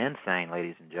become insane,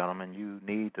 ladies and gentlemen, you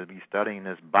need to be studying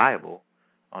this Bible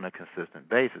on a consistent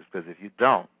basis, because if you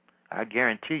don't, I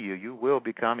guarantee you, you will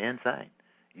become insane.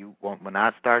 You will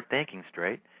not start thinking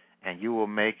straight, and you will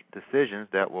make decisions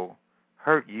that will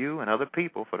hurt you and other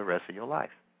people for the rest of your life.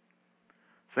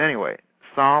 So anyway,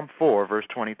 Psalm 4, verse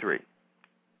 23.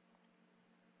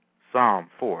 Psalm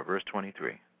 4, verse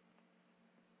 23.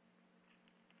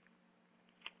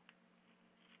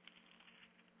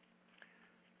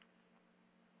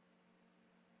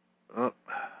 Oh.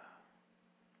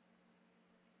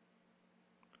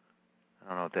 I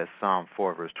don't know if that's Psalm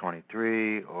 4, verse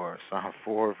 23 or Psalm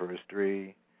 4, verse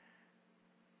 3.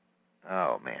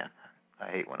 Oh, man. I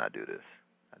hate when I do this.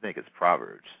 I think it's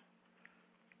Proverbs.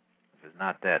 If it's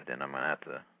not that, then I'm going to have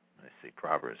to, let's see,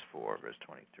 Proverbs 4, verse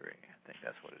 23. I think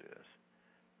that's what it is.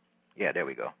 Yeah, there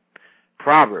we go.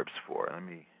 Proverbs 4. Let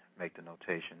me make the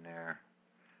notation there.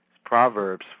 It's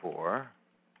Proverbs 4,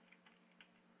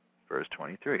 verse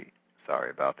 23.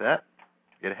 Sorry about that.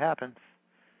 It happens.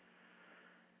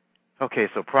 Okay,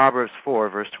 so Proverbs 4,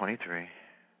 verse 23.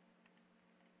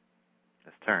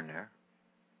 Let's turn there.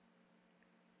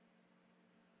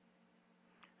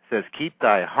 It says, keep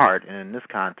thy heart, and in this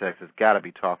context it's got to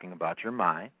be talking about your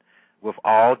mind, with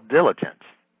all diligence,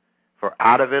 for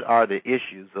out of it are the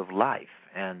issues of life.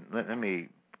 And let me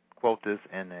quote this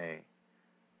in a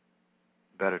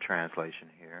better translation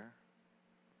here.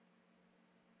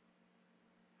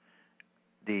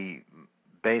 The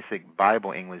basic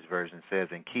Bible English version says,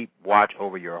 and keep watch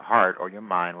over your heart or your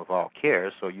mind with all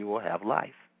care, so you will have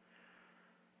life.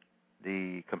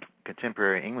 The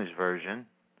contemporary English version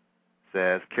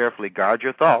says, carefully guard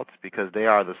your thoughts, because they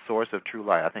are the source of true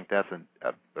life. I think that's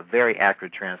a very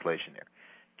accurate translation there.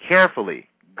 Carefully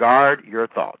guard your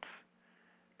thoughts,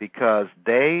 because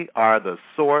they are the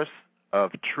source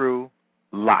of true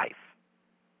life,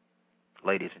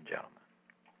 ladies and gentlemen.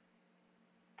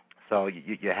 So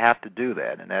you have to do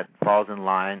that, and that falls in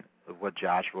line with what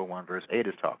Joshua 1 verse 8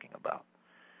 is talking about.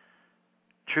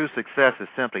 True success is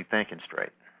simply thinking straight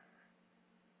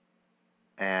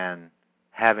and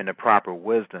having the proper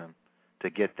wisdom to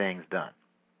get things done.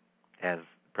 As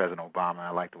President Obama, I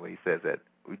like the way he says that,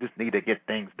 we just need to get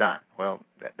things done. Well,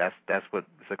 that's what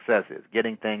success is,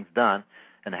 getting things done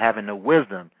and having the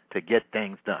wisdom to get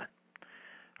things done.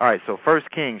 All right, so 1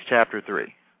 Kings chapter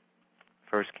 3.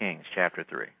 1 Kings chapter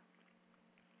 3.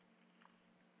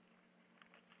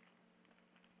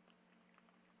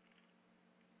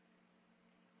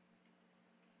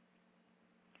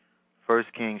 1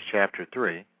 Kings chapter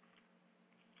 3.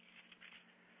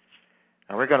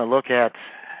 And we're going to look at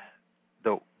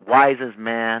the wisest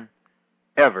man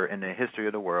ever in the history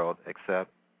of the world except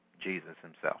Jesus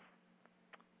himself,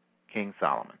 King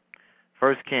Solomon.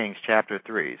 1 Kings chapter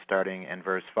 3, starting in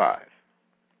verse 5.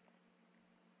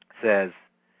 says,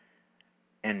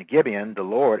 in Gibeon, the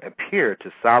Lord appeared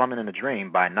to Solomon in a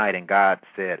dream by night, and God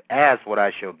said, ask what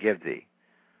I shall give thee.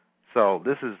 So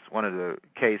this is one of the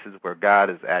cases where God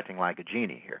is acting like a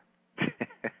genie here.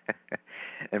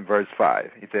 In verse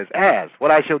 5, he says, ask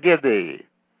what I shall give thee.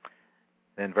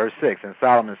 In verse 6, and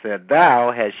Solomon said,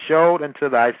 thou hast showed unto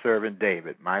thy servant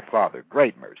David, my father,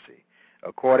 great mercy,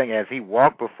 according as he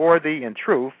walked before thee in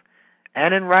truth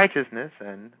and in righteousness.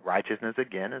 And righteousness,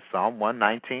 again, is Psalm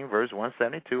 119, verse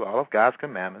 172, all of God's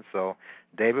commandments. So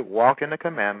David walked in the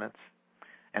commandments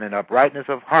and in uprightness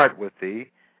of heart with thee,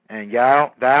 and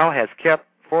thou hast kept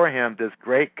for him this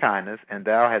great kindness, and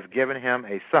thou hast given him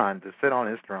a son to sit on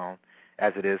his throne,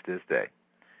 as it is this day.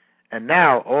 And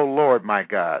now, O Lord my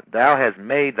God, thou hast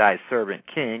made thy servant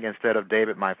king instead of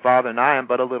David my father, and I am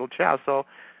but a little child. So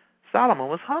Solomon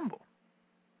was humble.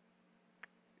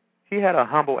 He had a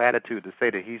humble attitude to say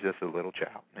that he's just a little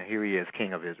child. And here he is,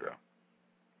 king of Israel.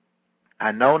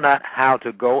 I know not how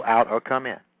to go out or come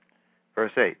in.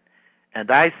 Verse 8, and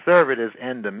thy servant is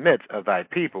in the midst of thy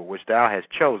people, which thou hast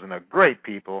chosen, a great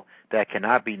people that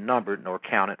cannot be numbered nor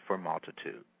counted for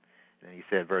multitude. And he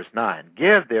said, verse 9,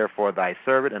 give therefore thy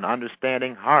servant an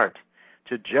understanding heart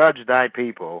to judge thy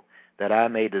people, that I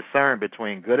may discern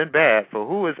between good and bad, for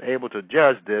who is able to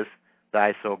judge this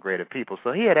thy so great a people?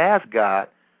 So he had asked God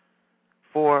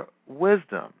for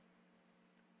wisdom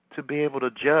to be able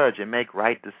to judge and make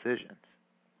right decisions.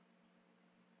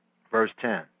 Verse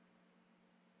 10,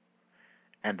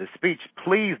 and the speech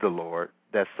pleased the Lord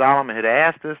that Solomon had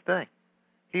asked this thing.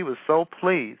 He was so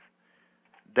pleased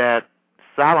that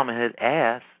Solomon had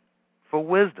asked for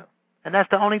wisdom. And that's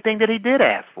the only thing that he did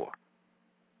ask for.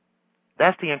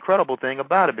 That's the incredible thing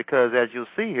about it, because as you'll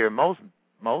see here, most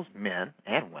men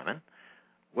and women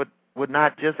would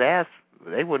not just ask.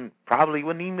 They probably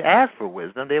wouldn't even ask for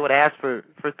wisdom. They would ask for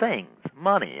things,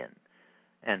 money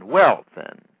and wealth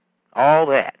and all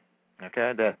that,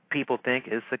 okay, that people think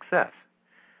is success.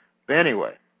 But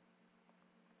anyway,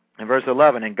 in verse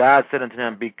 11, and God said unto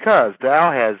him, because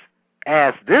thou hast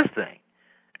asked this thing,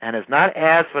 and hast not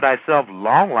asked for thyself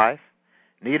long life,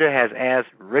 neither hast asked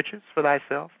riches for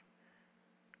thyself,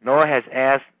 nor hast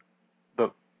asked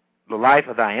the life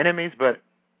of thy enemies, but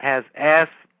hast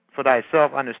asked for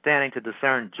thyself understanding to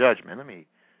discern judgment. Let me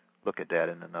look at that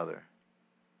in another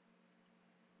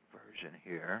version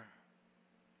here.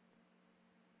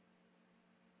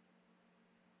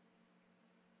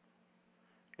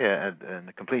 Yeah, in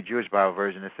the complete Jewish Bible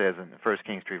version, it says in 1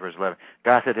 Kings 3, verse 11,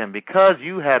 God said to him, because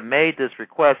you have made this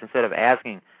request instead of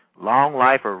asking long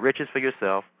life or riches for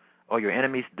yourself or your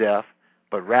enemy's death,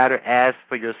 but rather ask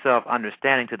for yourself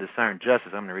understanding to discern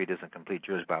justice. I'm going to read this in complete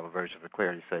Jewish Bible version for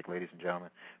clarity's sake, ladies and gentlemen.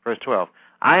 Verse 12,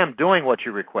 I am doing what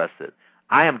you requested.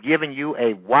 I am giving you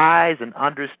a wise and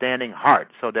understanding heart,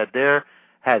 so that there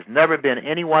has never been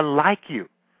anyone like you,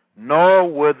 nor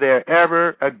will there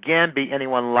ever again be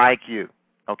anyone like you.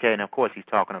 Okay, and of course he's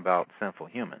talking about sinful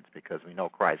humans, because we know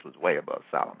Christ was way above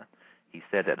Solomon. He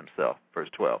said that himself. Verse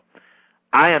 12,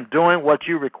 I am doing what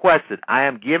you requested. I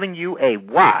am giving you a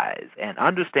wise and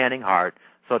understanding heart,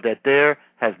 so that there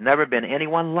has never been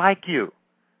anyone like you,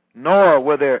 nor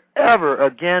will there ever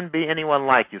again be anyone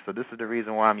like you. So this is the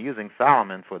reason why I'm using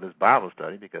Solomon for this Bible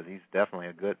study, because he's definitely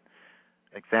a good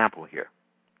example here.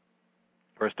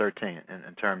 Verse 13,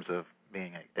 in terms of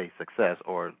being a success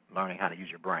or learning how to use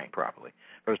your brain properly.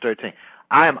 Verse 13,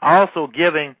 I am also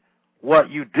giving what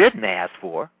you didn't ask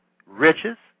for,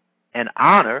 riches and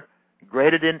honor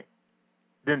greater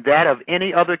than that of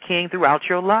any other king throughout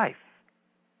your life.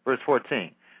 Verse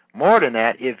 14, more than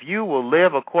that, if you will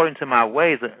live according to my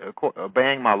ways,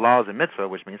 obeying my laws and mitzvah,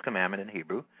 which means commandment in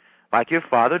Hebrew, like your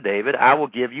father David, I will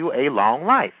give you a long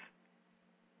life.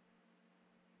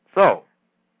 So,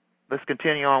 let's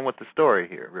continue on with the story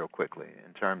here real quickly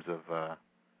in terms of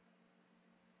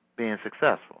being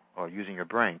successful or using your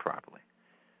brain properly.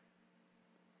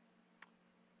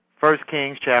 1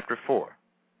 Kings chapter 4.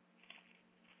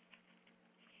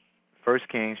 1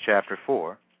 Kings chapter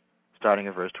 4, starting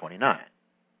at verse 29.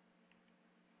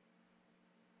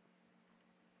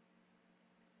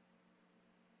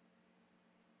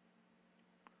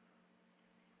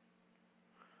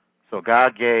 So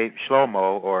God gave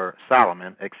Shlomo, or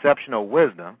Solomon, exceptional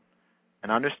wisdom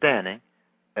and understanding,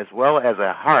 as well as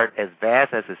a heart as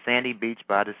vast as the sandy beach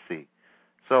by the sea.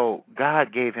 So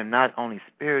God gave him not only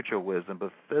spiritual wisdom,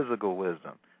 but physical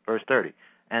wisdom. Verse 30,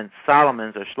 and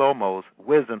Solomon's, or Shlomo's,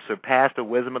 wisdom surpassed the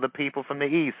wisdom of the people from the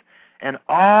east, and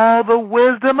all the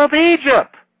wisdom of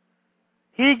Egypt.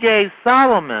 He gave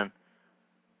Solomon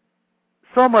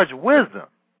so much wisdom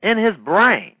in his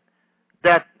brain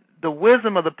that the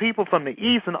wisdom of the people from the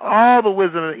east, and all the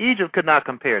wisdom of Egypt could not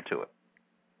compare to it.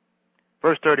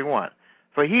 Verse 31,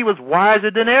 for he was wiser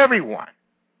than everyone,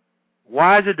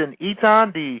 wiser than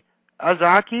Etan the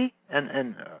Azarchi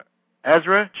and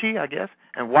Ezrachi, I guess,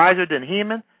 and wiser than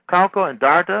Heman, Calco, and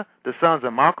Darda, the sons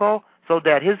of Malco, so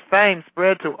that his fame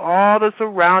spread to all the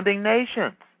surrounding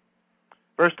nations.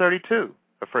 Verse 32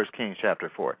 of 1 Kings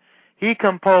chapter 4. He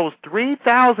composed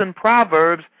 3,000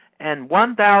 proverbs and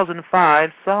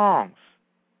 1,005 songs.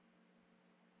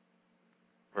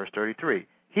 Verse 33.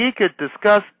 He could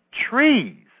discuss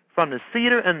trees from the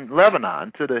cedar in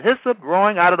Lebanon to the hyssop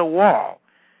growing out of the wall.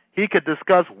 He could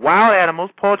discuss wild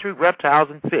animals, poultry, reptiles,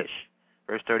 and fish.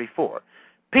 Verse 34.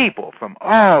 People from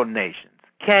all nations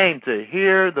came to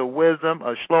hear the wisdom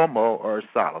of Shlomo or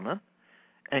Solomon,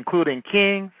 including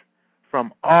kings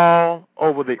from all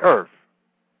over the earth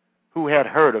who had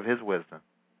heard of his wisdom.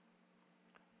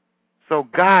 So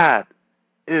God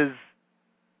is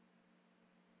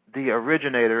the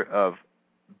originator of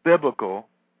biblical,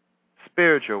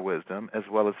 spiritual wisdom as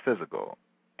well as physical.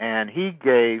 And he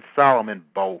gave Solomon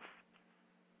both.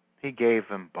 He gave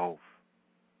him both.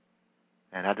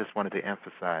 And I just wanted to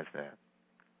emphasize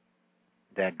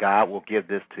that God will give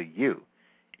this to you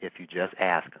if you just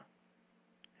ask him.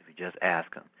 If you just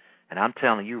ask him. And I'm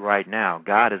telling you right now,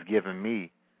 God has given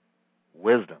me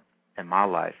wisdom in my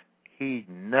life. He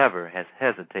never has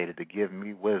hesitated to give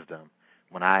me wisdom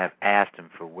when I have asked him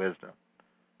for wisdom.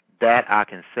 That I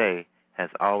can say has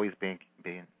always been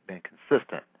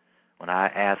consistent. When I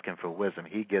ask him for wisdom,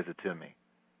 he gives it to me.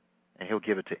 And he'll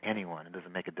give it to anyone. It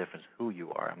doesn't make a difference who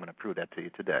you are. I'm going to prove that to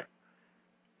you today.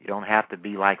 You don't have to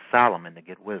be like Solomon to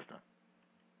get wisdom.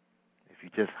 If you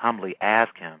just humbly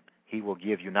ask him, he will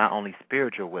give you not only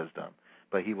spiritual wisdom,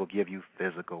 but he will give you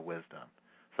physical wisdom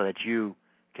so that you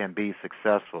can be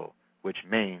successful, which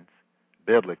means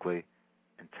biblically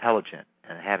intelligent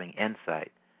and having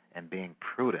insight and being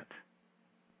prudent.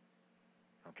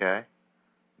 Okay?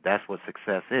 That's what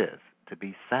success is, to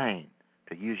be sane,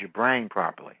 to use your brain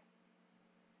properly.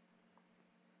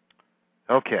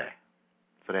 Okay,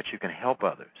 so that you can help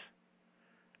others.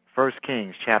 1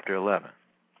 Kings chapter 11.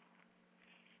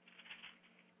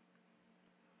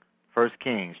 1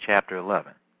 Kings chapter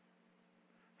 11,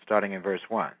 starting in verse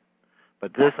 1.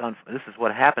 But this is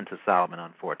what happened to Solomon,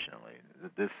 unfortunately.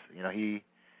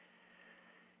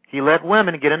 He let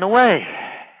women get in the way.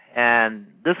 And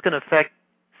this can affect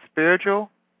spiritual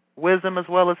wisdom as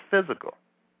well as physical.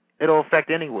 It'll affect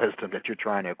any wisdom that you're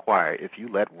trying to acquire if you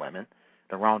let women,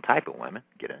 the wrong type of women,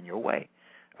 get in your way.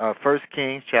 1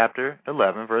 Kings chapter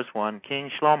 11, verse 1, King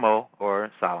Shlomo,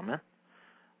 or Solomon,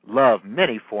 loved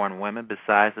many foreign women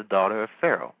besides the daughter of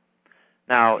Pharaoh.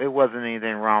 Now, it wasn't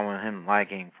anything wrong with him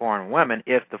liking foreign women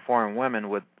if the foreign women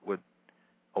would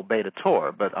obey the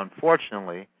Torah, but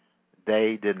unfortunately,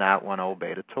 they did not want to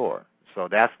obey the Torah. So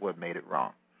that's what made it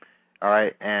wrong. All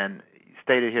right, and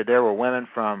stated here, there were women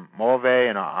from Moab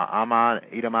and Ammon,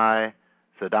 Edomite,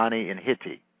 Sidoni, and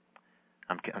Hittite.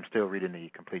 I'm still reading the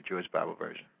complete Jewish Bible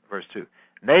version. Verse 2.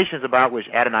 Nations about which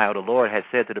Adonai, or the Lord, has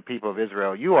said to the people of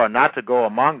Israel, you are not to go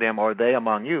among them, or they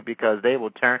among you, because they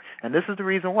will turn, and this is the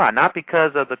reason why, not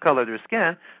because of the color of their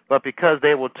skin, but because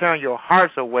they will turn your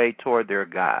hearts away toward their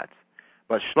gods.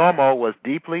 But Shlomo was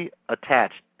deeply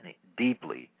attached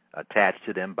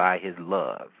to them by his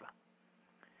love.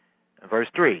 Verse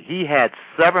 3, he had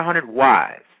 700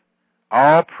 wives,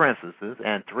 all princesses,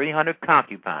 and 300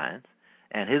 concubines,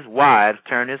 and his wives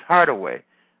turned his heart away.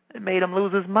 It made him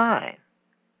lose his mind,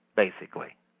 basically.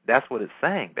 That's what it's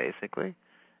saying, basically.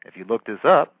 If you look this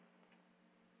up,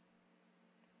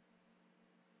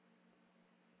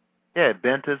 yeah, it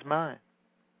bent his mind,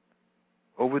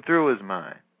 overthrew his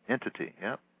mind, entity,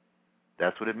 yep.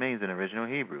 That's what it means in original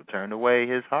Hebrew, turned away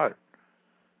his heart.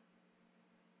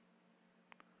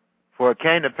 For it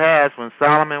came to pass when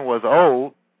Solomon was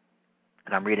old,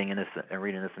 and I'm reading this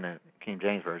in the King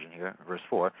James Version here, verse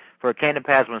 4. For it came to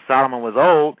pass when Solomon was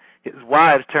old, his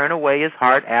wives turned away his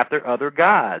heart after other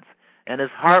gods, and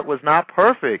his heart was not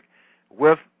perfect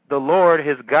with the Lord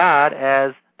his God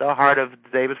as the heart of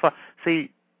David's father.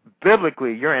 See,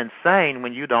 biblically, you're insane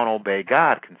when you don't obey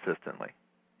God consistently.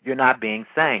 You're not being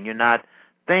sane. You're not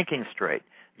thinking straight.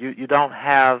 You don't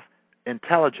have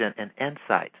intelligence and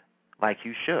insight like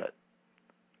you should.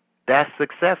 That's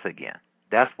success again.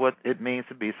 That's what it means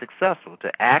to be successful,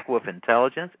 to act with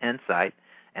intelligence, insight,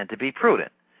 and to be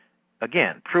prudent.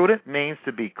 Again, prudent means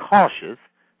to be cautious,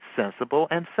 sensible,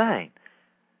 and sane.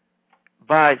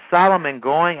 By Solomon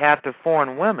going after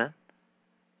foreign women,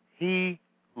 he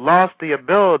lost the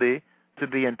ability to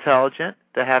be intelligent,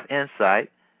 to have insight,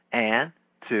 and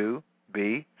to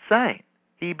be sane.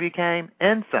 he became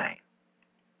insane.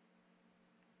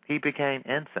 He became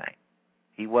insane.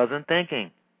 He wasn't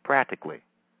thinking practically.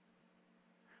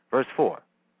 Verse 4.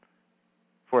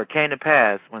 For it came to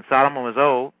pass, when Solomon was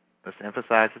old, let's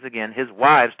emphasize this again, his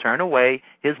wives turned away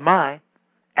his mind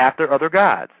after other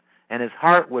gods, and his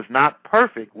heart was not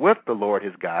perfect with the Lord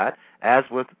his God, as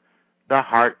with the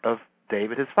heart of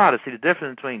David his father. See, the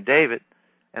difference between David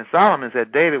and Solomon is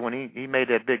that David, when he made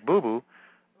that big boo-boo,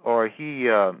 or he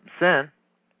sinned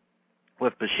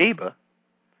with Bathsheba,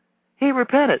 he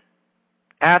repented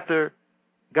after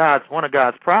one of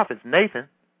God's prophets, Nathan,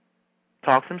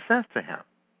 talked some sense to him.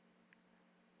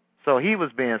 So he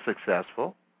was being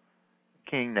successful.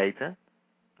 The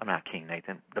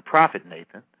prophet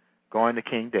Nathan, going to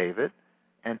King David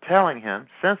and telling him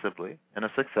sensibly, in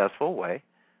a successful way,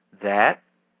 that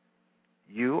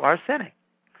you are sinning.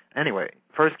 Anyway,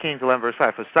 1 Kings 11, verse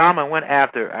 5. For Solomon went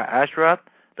after Ashtoreth,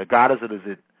 the goddess of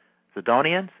the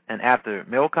Zidonians, and after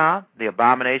Milcom, the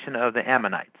abomination of the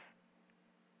Ammonites.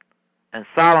 And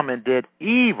Solomon did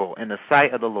evil in the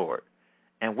sight of the Lord,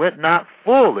 and went not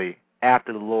fully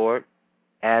after the Lord,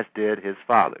 as did his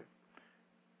father.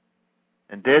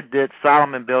 And did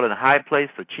Solomon build a high place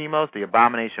for Chemos, the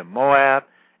abomination of Moab,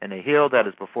 and the hill that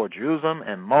is before Jerusalem,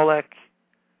 and Molech,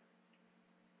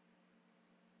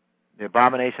 the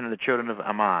abomination of the children of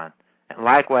Ammon. And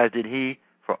likewise did he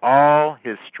for all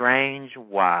his strange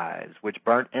wives, which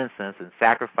burnt incense and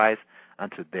sacrificed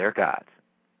unto their gods.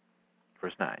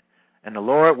 Verse 9. And the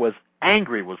Lord was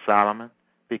angry with Solomon,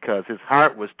 because his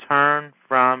heart was turned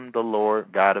from the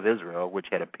Lord God of Israel, which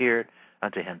had appeared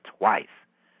unto him twice,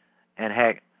 and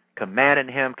had commanded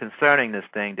him concerning this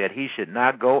thing, that he should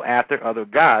not go after other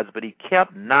gods, but he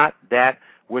kept not that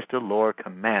which the Lord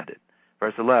commanded.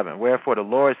 Verse 11, wherefore the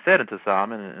Lord said unto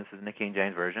Solomon, and this is in the King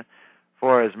James Version,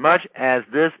 for as much as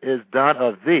this is done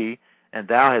of thee, and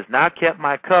thou hast not kept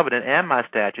my covenant and my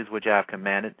statutes which I have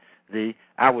commanded thee,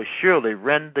 I will surely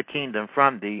rend the kingdom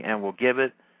from thee, and will give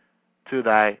it to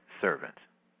thy servant.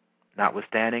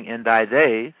 Notwithstanding, in thy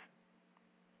days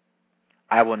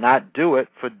I will not do it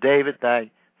for David thy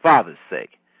father's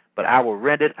sake, but I will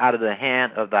rend it out of the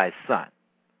hand of thy son.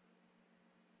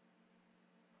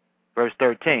 Verse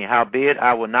 13, howbeit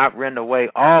I will not rend away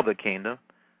all the kingdom,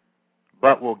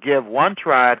 but will give one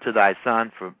tribe to thy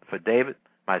son for David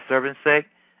my servant's sake,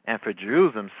 and for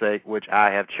Jerusalem's sake, which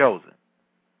I have chosen.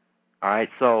 All right,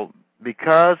 so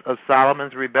because of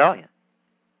Solomon's rebellion,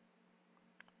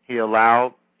 he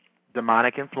allowed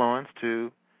demonic influence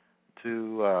to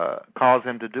cause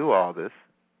him to do all this,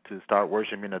 to start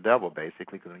worshiping the devil,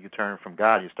 basically, because when you turn from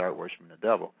God, you start worshiping the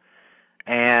devil.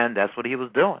 And that's what he was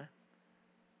doing.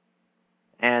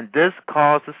 And this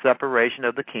caused the separation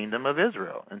of the kingdom of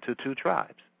Israel into two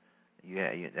tribes.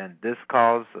 And this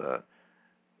caused the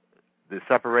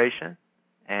separation,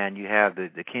 and you have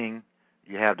the king,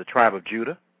 you have the tribe of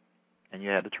Judah, and you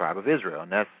have the tribe of Israel.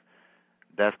 And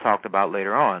that's talked about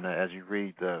later on as you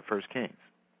read the 1 Kings.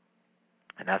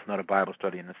 And that's not a Bible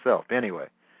study in itself. Anyway,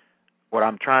 what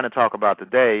I'm trying to talk about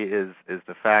today is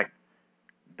the fact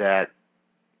that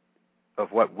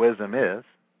of what wisdom is.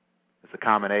 It's a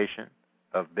combination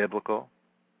of biblical,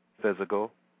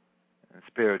 physical, and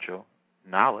spiritual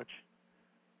knowledge.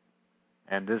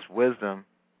 And this wisdom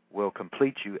will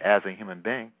complete you as a human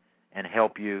being and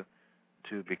help you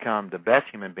to become the best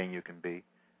human being you can be,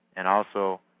 and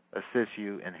also assist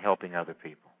you in helping other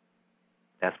people.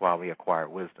 That's why we acquire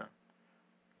wisdom,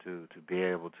 to be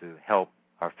able to help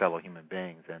our fellow human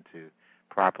beings and to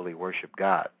properly worship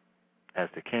God as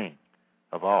the King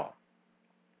of all.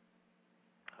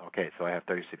 Okay, so I have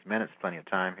 36 minutes, plenty of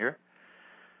time here.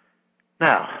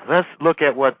 Now, let's look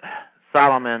at what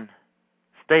Solomon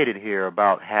stated here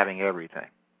about having everything.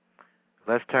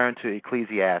 Let's turn to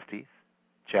Ecclesiastes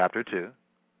chapter 2.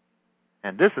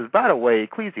 And this is, by the way,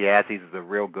 Ecclesiastes is a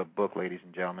real good book, ladies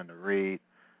and gentlemen, to read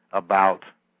about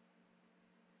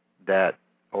that,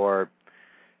 or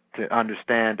to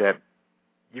understand that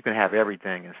you can have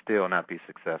everything and still not be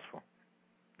successful,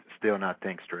 still not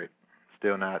think straight,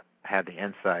 still not have the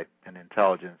insight and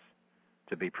intelligence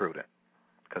to be prudent,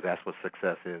 because that's what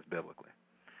success is biblically.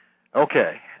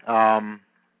 Okay, I'm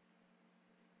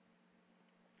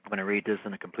going to read this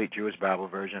in the complete Jewish Bible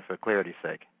version for clarity's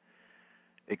sake.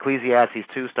 Ecclesiastes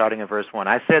 2, starting in verse 1.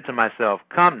 I said to myself,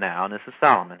 come now, and this is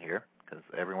Solomon here, because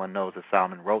everyone knows that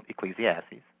Solomon wrote Ecclesiastes.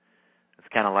 It's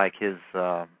kind of like his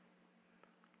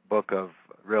book of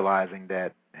realizing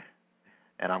that,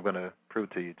 and I'm going to prove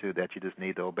to you, too, that you just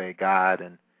need to obey God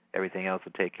and everything else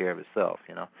will take care of itself,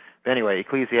 you know. But anyway,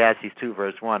 Ecclesiastes 2,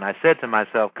 verse 1. I said to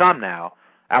myself, come now,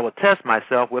 I will test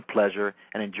myself with pleasure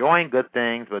and enjoying good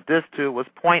things, but this, too, was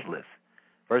pointless.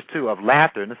 Verse 2, of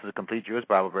laughter, and this is a complete Jewish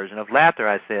Bible version, of laughter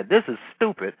I said, this is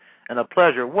stupid, and of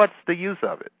pleasure, what's the use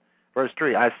of it? Verse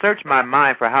 3, I searched my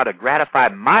mind for how to gratify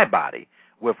my body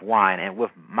with wine, and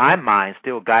with my mind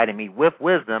still guiding me with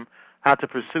wisdom, how to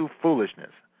pursue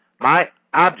foolishness. My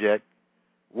object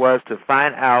was to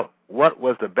find out what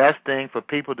was the best thing for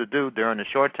people to do during the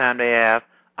short time they have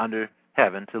under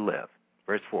heaven to live.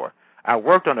 Verse 4, I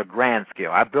worked on a grand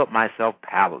scale. I built myself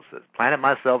palaces, planted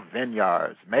myself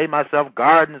vineyards, made myself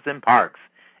gardens and parks,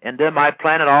 and then I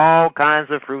planted all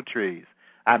kinds of fruit trees.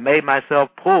 I made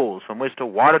myself pools from which to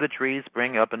water the trees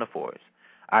spring up in the forest.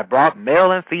 I brought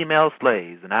male and female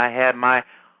slaves, and I had my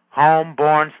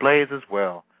home-born slaves as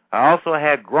well. I also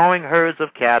had growing herds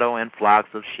of cattle and flocks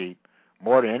of sheep,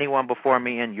 more than anyone before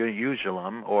me in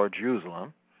Jerusalem or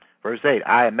Jerusalem. Verse 8,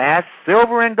 I amassed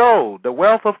silver and gold, the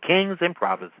wealth of kings and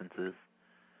provinces.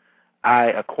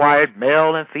 I acquired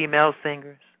male and female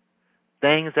singers,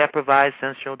 things that provide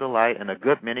sensual delight, and a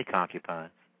good many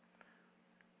concubines.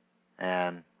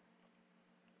 And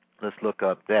let's look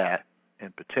up that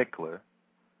in particular.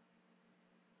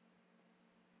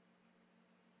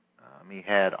 He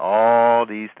had all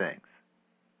these things.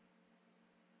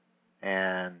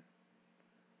 And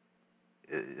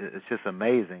it's just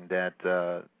amazing that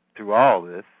through all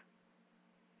this,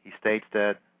 he states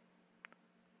that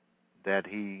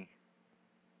he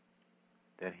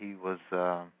was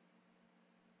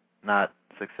not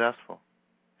successful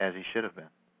as he should have been.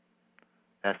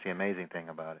 That's the amazing thing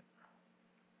about it.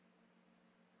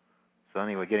 So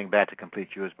anyway, getting back to complete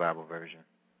Jewish Bible version.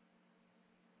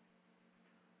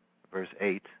 Verse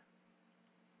 8.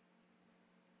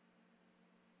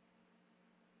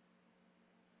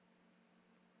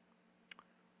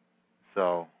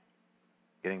 So,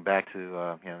 getting back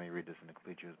to, let me read this in the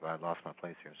complete Jewish Bible. I lost my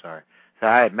place here, sorry. So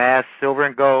I had amassed silver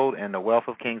and gold and the wealth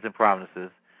of kings and provinces.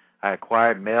 I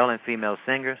acquired male and female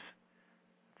singers,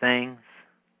 things.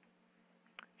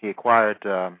 He acquired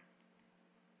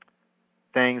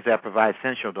things that provide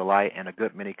sensual delight and a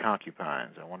good many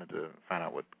concubines. I wanted to find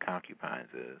out what concubines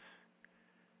is.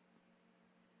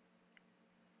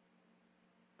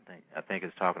 I think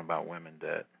it's talking about women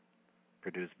that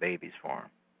produce babies for him.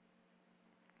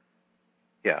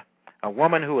 Yeah. A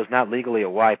woman who is not legally a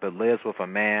wife but lives with a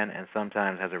man and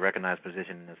sometimes has a recognized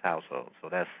position in his household. So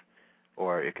that's,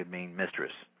 or it could mean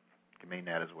mistress. It could mean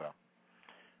that as well.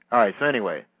 All right, so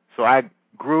anyway, so I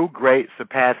grew great,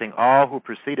 surpassing all who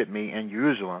preceded me in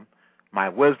Jerusalem. My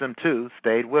wisdom, too,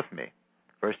 stayed with me.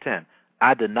 Verse 10,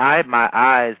 I denied my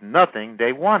eyes nothing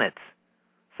they wanted.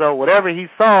 So whatever he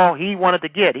saw, he wanted to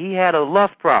get. He had a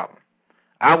lust problem.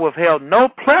 I withheld no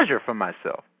pleasure from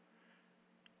myself.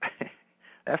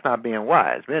 That's not being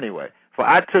wise. But anyway, for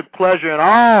I took pleasure in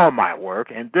all my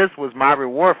work, and this was my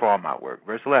reward for all my work.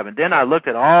 Verse 11, then I looked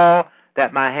at all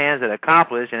that my hands had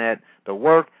accomplished and at the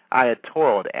work I had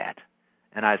toiled at,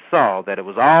 and I saw that it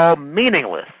was all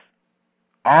meaningless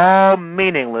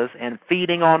and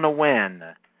feeding on the wind,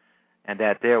 and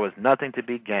that there was nothing to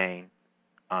be gained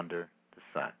under the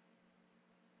sun.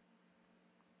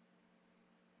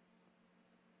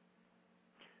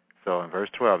 So in verse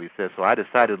 12 he says, so I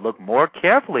decided to look more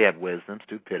carefully at wisdom,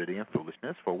 stupidity, and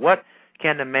foolishness, for what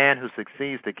can the man who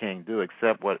succeeds the king do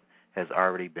except what has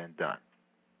already been done?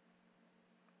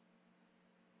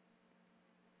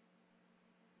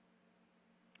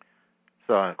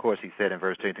 So, of course, he said in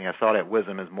verse 18, I saw that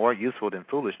wisdom is more useful than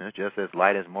foolishness, just as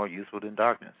light is more useful than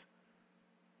darkness.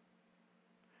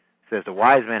 It says, the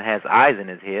wise man has eyes in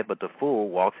his head, but the fool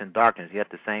walks in darkness, yet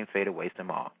the same fate awaits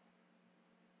them all.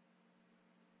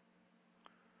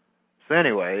 So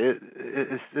anyway,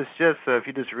 it's just, if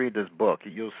you just read this book,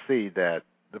 you'll see that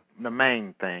the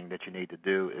main thing that you need to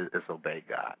do is obey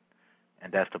God.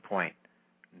 And that's the point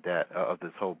that of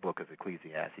this whole book of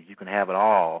Ecclesiastes. You can have it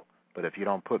all, but if you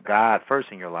don't put God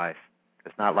first in your life,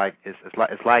 it's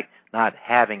like not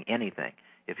having anything.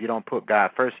 If you don't put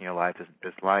God first in your life,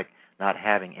 it's like not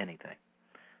having anything.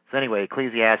 So anyway,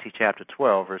 Ecclesiastes chapter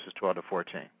 12, verses 12 to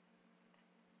 14.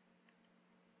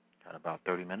 Got about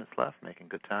 30 minutes left, making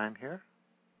good time here.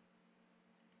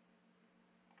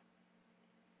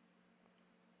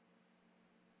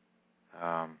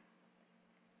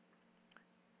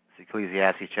 It's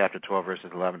Ecclesiastes chapter 12,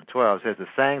 verses 11 to 12. It says, the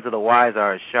sayings of the wise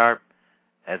are as sharp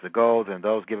as the goads, and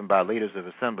those given by leaders of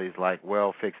assemblies like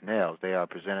well-fixed nails. They are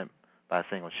presented by a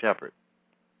single shepherd.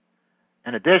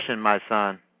 In addition, my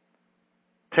son,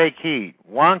 take heed.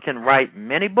 One can write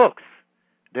many books.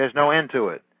 There's no end to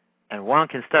it. And one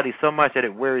can study so much that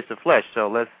it wearies the flesh.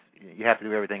 So you have to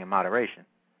do everything in moderation,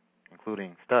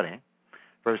 including studying.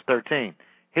 Verse 13.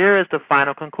 Here is the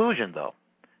final conclusion, though.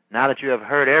 Now that you have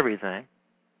heard everything,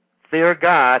 fear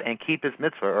God and keep his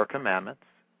mitzvah or commandments.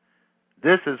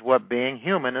 This is what being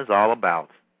human is all about.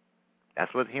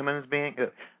 That's what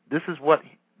this is what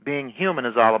being human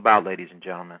is all about, ladies and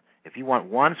gentlemen. If you want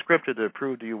one scripture to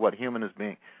prove to you what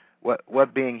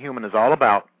what being human is all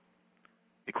about,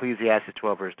 Ecclesiastes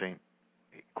 12 verse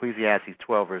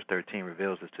 13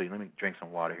 reveals this to you. Let me drink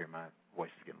some water here. My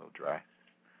voice is getting a little dry.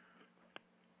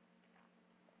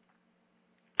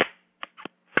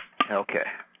 Okay.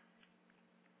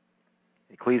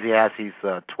 Ecclesiastes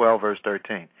 12 verse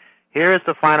 13. Here is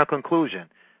the final conclusion.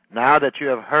 Now that you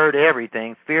have heard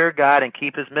everything, fear God and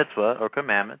keep his mitzvah or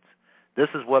commandments. This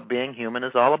is what being human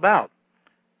is all about.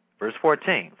 Verse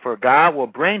 14. For God will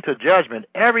bring to judgment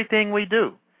everything we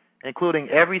do, including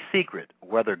every secret,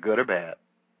 whether good or bad.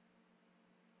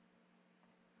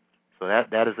 So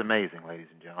that is amazing, ladies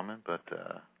and gentlemen. But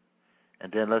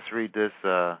and then let's read this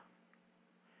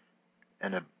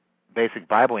in the basic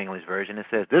Bible English version. It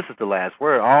says, this is the last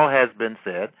word. All has been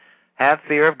said. Have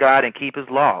fear of God and keep his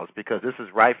laws, because this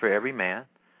is right for every man.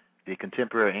 The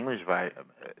contemporary English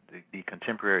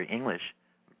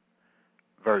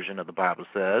version of the Bible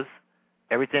says,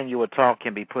 everything you will talk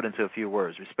can be put into a few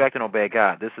words. Respect and obey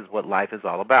God. This is what life is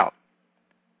all about.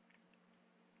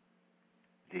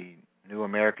 The New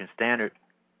American Standard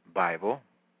Bible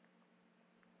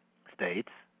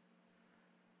states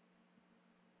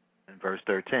in verse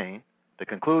 13, the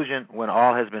conclusion when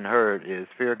all has been heard is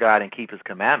fear God and keep his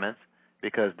commandments,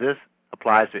 because this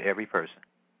applies to every person.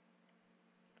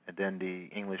 And then the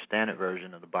English Standard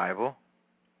Version of the Bible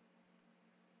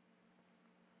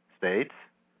states,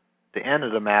 the end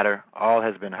of the matter, all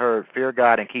has been heard, fear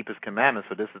God and keep his commandments,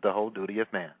 for this is the whole duty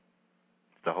of man.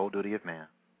 It's the whole duty of man.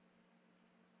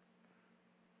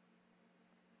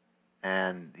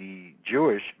 And the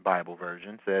Jewish Bible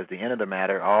version says, the end of the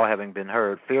matter, all having been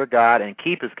heard, fear God and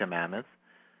keep his commandments,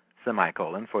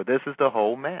 semicolon, for this is the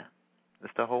whole man.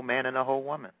 It's the whole man and the whole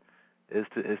woman, is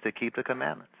to keep the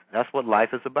commandments. That's what life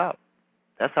is about.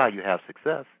 That's how you have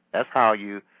success. That's how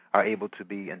you are able to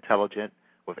be intelligent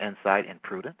with insight and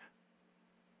prudent.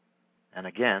 And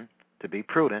again, to be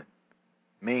prudent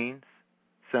means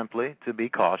simply to be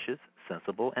cautious,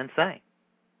 sensible, and sane.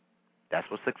 That's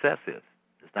what success is.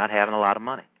 It's not having a lot of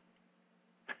money,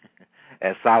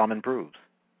 as Solomon proves.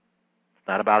 It's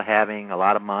not about having a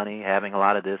lot of money, having a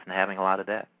lot of this, and having a lot of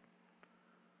that.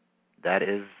 That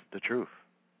is the truth.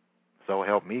 So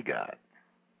help me God.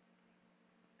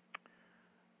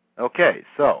 Okay,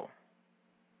 so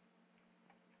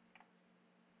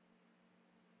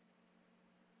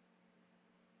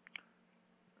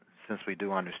since we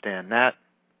do understand that,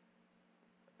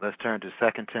 let's turn to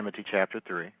 2 Timothy chapter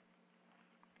 3.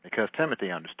 Because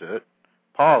Timothy understood,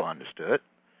 Paul understood,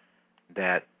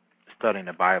 that studying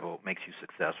the Bible makes you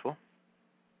successful.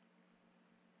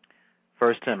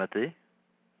 1 Timothy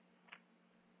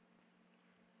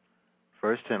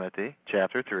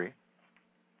chapter 3,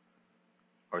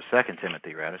 or 2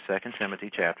 Timothy rather, 2 Timothy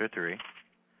chapter 3,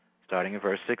 starting in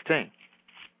verse 16.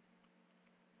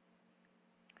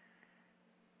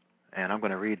 And I'm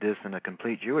going to read this in the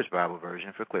complete Jewish Bible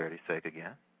version for clarity's sake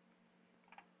again.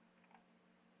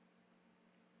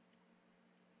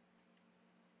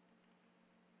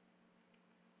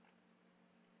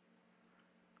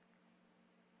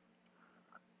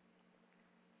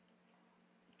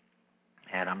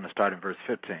 And I'm going to start in verse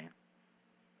 15. It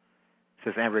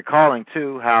says, and recalling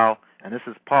too how, and this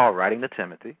is Paul writing to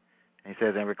Timothy, and he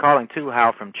says, and recalling too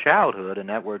how from childhood, and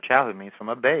that word childhood means from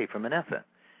a babe, from an infant,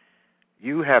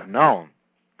 you have known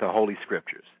the Holy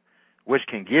Scriptures, which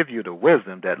can give you the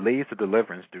wisdom that leads to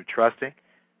deliverance through trusting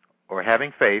or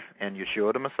having faith in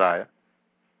Yeshua the Messiah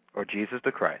or Jesus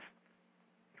the Christ.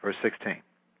 Verse 16.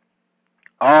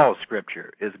 All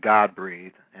Scripture is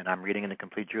God-breathed, and I'm reading in the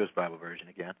complete Jewish Bible version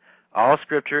again. All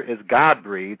Scripture is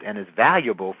God-breathed and is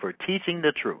valuable for teaching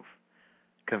the truth,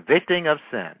 convicting of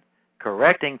sin,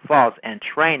 correcting faults, and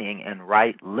training in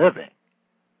right living.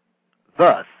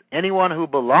 Thus, anyone who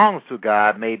belongs to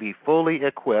God may be fully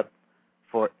equipped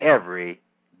for every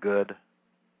good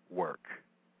work.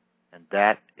 And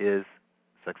that is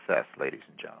success, ladies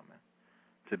and gentlemen,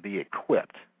 to be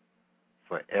equipped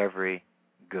for every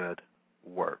good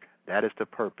work. That is the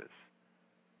purpose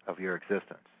of your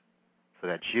existence, so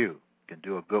that you can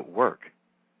do a good work,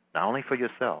 not only for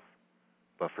yourself,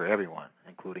 but for everyone,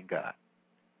 including God.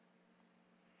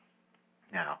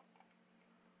 Now,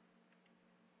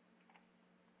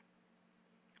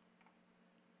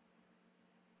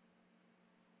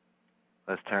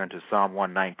 let's turn to Psalm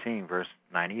 119, verse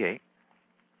 98.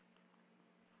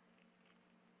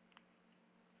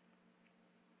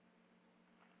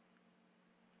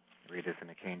 Read this in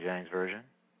the King James Version.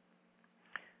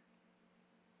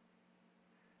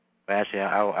 But actually,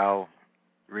 I'll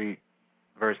read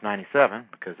verse 97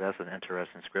 because that's an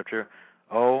interesting scripture.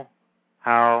 Oh,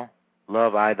 how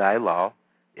love I thy law.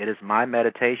 It is my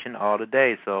meditation all the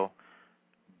day. So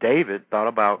David thought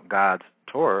about God's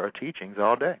Torah or teachings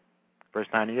all day. Verse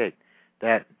 98,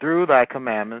 that through thy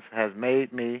commandments has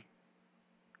made me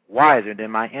wiser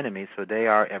than my enemies, for they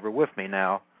are ever with me.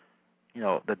 Now,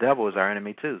 the devil is our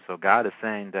enemy too. So God is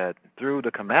saying that through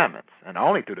the commandments, and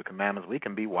only through the commandments, we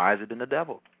can be wiser than the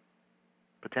devil.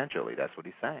 Potentially, that's what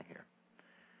he's saying here.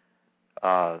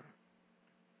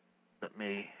 Let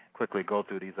me quickly go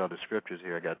through these other scriptures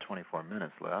here. I got 24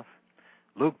 minutes left.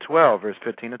 Luke 12, verse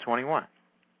 15 to 21.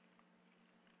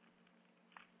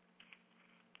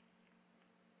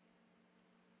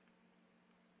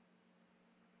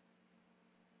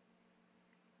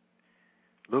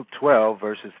 Luke 12,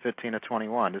 verses 15 to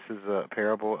 21. This is a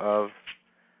parable of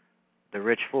the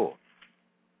rich fool,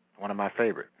 one of my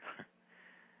favorite.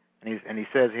 And he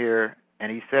says here,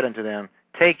 and he said unto them,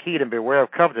 take heed and beware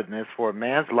of covetousness, for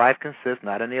man's life consists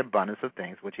not in the abundance of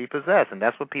things which he possesses. And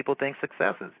that's what people think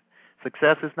success is.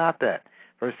 Success is not that.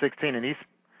 Verse 16, and he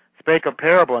spake a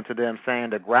parable unto them,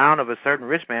 saying, the ground of a certain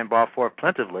rich man brought forth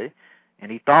plentifully,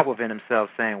 and he thought within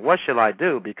himself, saying, what shall I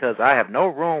do, because I have no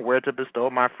room where to bestow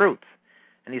my fruits?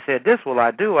 And he said, this will I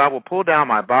do, I will pull down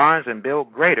my barns and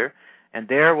build greater, and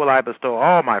there will I bestow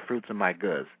all my fruits and my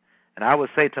goods. And I will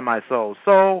say to my soul,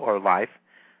 soul, or life,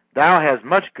 thou hast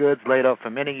much goods laid up for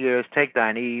many years, take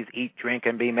thine ease, eat, drink,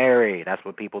 and be merry. That's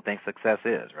what people think success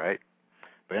is, right?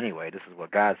 But anyway, this is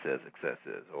what God says success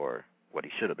is, or what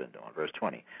he should have been doing. Verse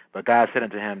 20, but God said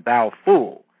unto him, thou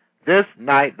fool, this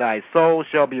night thy soul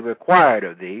shall be required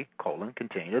of thee,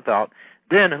 continue the thought,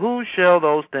 then who shall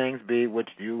those things be which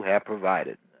you have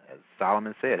provided? As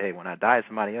Solomon said, hey, when I die,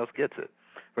 somebody else gets it.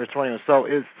 Verse 21, so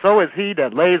is he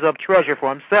that lays up treasure for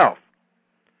himself,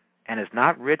 and is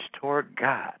not rich toward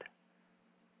God.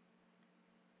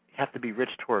 You have to be rich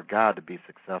toward God to be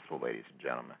successful, ladies and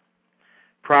gentlemen.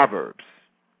 Proverbs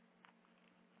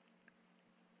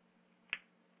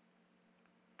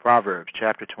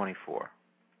chapter 24.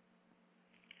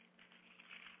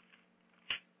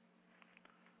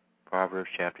 Proverbs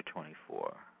chapter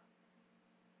 24.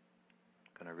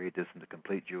 I'm going to read this in the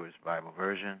Complete Jewish Bible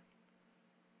Version.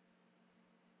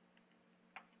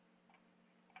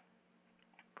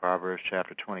 Proverbs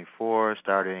chapter 24,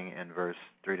 starting in verses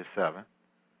 3 to 7.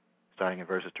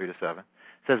 It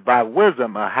says, by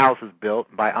wisdom a house is built,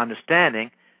 by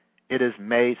understanding it is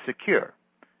made secure,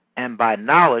 and by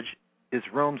knowledge its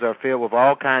rooms are filled with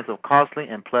all kinds of costly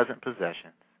and pleasant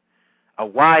possessions. A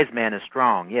wise man is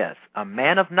strong, yes. A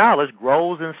man of knowledge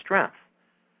grows in strength.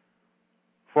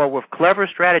 For with clever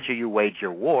strategy you wage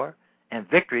your war, and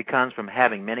victory comes from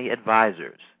having many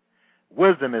advisers.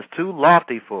 Wisdom is too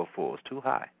lofty for a fool, it's too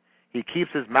high. He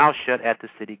keeps his mouth shut at the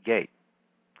city gate.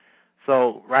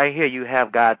 So right here you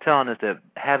have God telling us that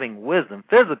having wisdom,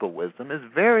 physical wisdom, is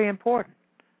very important.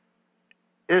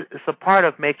 It's a part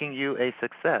of making you a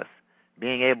success,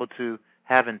 being able to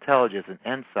have intelligence and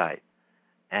insight,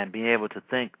 and being able to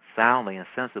think soundly and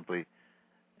sensibly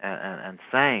and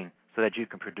sane so that you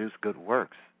can produce good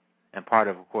works. And part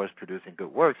of course, producing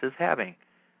good works is having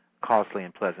costly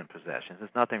and pleasant possessions.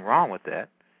 There's nothing wrong with that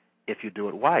if you do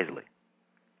it wisely.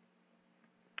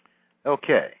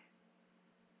 Okay.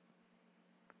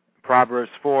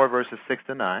 Proverbs 4, verses 6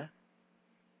 to 9.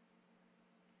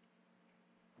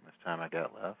 How much time I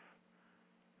got left?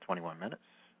 21 minutes.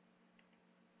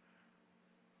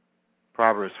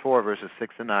 Proverbs 4, verses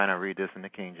 6 to 9. I'll read this in the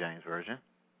King James Version.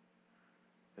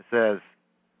 It says,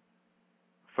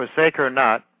 forsake her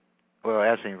not, well,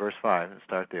 actually in verse 5, let's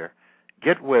start there.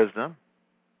 Get wisdom,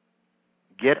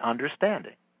 get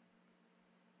understanding.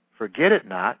 Forget it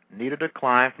not, neither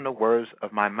decline from the words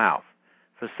of my mouth.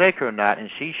 Forsake her not,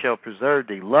 and she shall preserve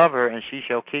thee. Love her, and she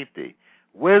shall keep thee.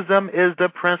 Wisdom is the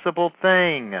principal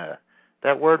thing.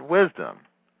 That word wisdom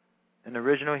in the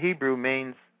original Hebrew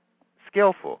means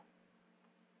skillful.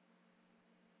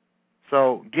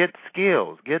 So get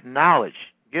skills, get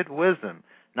knowledge, get wisdom.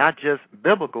 Not just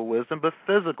biblical wisdom, but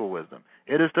physical wisdom.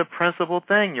 It is the principal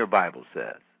thing, your Bible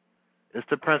says. It's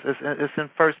in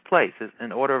first place. It's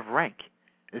in order of rank.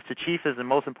 It's the chiefest and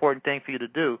most important thing for you to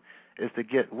do is to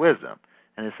get wisdom.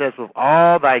 And it says, with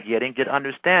all thy getting, get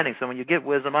understanding. So when you get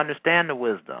wisdom, understand the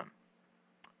wisdom.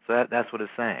 So that's what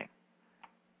it's saying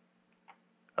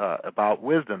about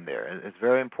wisdom there. It's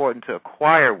very important to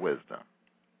acquire wisdom.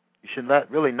 You should let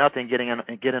really nothing get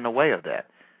in the way of that.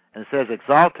 And it says,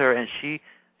 exalt her, and she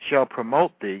shall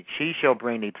promote thee. She shall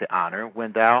bring thee to honor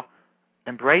when thou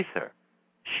embrace her.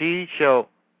 She shall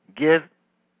give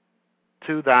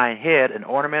to thine head an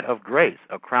ornament of grace,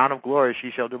 a crown of glory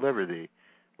she shall deliver thee,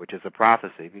 which is a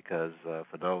prophecy, because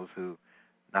for those who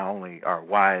not only are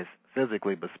wise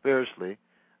physically but spiritually,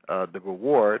 the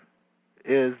reward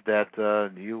is that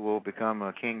you will become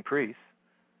a king priest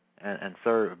and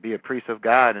serve, be a priest of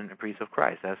God and a priest of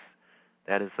Christ.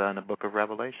 That is in the book of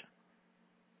Revelation.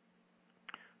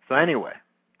 So anyway,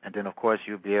 and then of course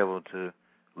you'll be able to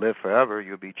live forever.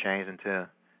 You'll be changed into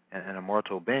an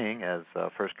immortal being, as 1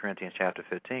 Corinthians chapter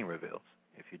 15 reveals.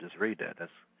 If you just read that,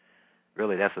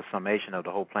 that's a summation of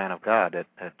the whole plan of God.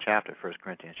 That chapter, 1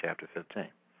 Corinthians chapter 15.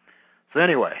 So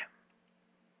anyway,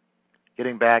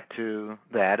 getting back to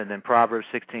that, and then Proverbs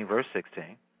 16 verse 16,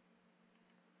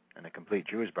 in the complete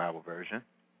Jewish Bible version.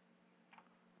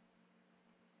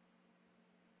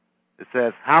 It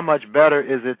says, how much better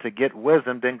is it to get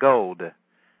wisdom than gold,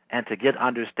 and to get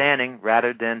understanding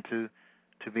rather than to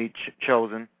be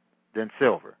chosen than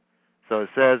silver. So it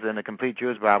says in the complete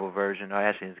Jewish Bible version, or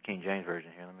actually it's the King James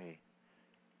version here. Let me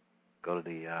go to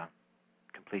the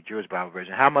complete Jewish Bible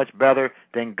version. How much better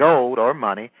than gold or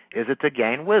money is it to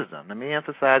gain wisdom? Let me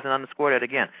emphasize and underscore that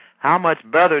again. How much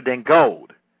better than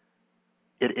gold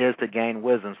it is to gain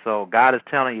wisdom. So God is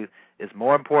telling you it's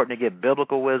more important to get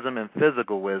biblical wisdom and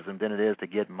physical wisdom than it is to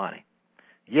get money.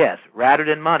 Yes, rather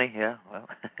than money,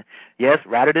 yes,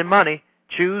 rather than money,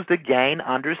 choose to gain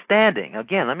understanding.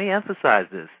 Again, let me emphasize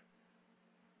this.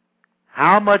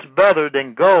 How much better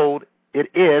than gold it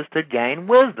is to gain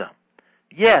wisdom.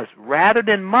 Yes, rather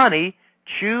than money,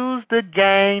 choose to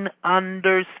gain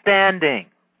understanding.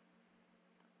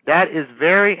 That is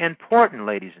very important,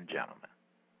 ladies and gentlemen.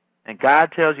 And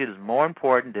God tells you it is more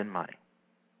important than money.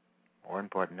 More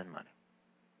important than money.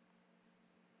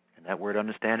 And that word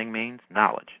understanding means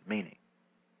knowledge, meaning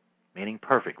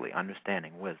perfectly,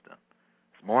 understanding, wisdom.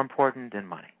 It's more important than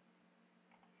money.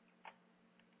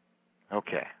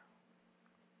 Okay.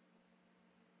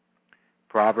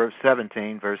 Proverbs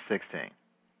 17, verse 16.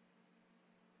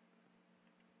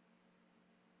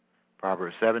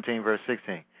 Proverbs 17, verse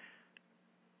 16.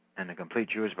 In the complete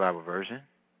Jewish Bible version.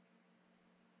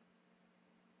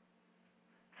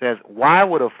 Says, why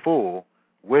would a fool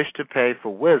wish to pay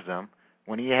for wisdom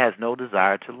when he has no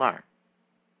desire to learn?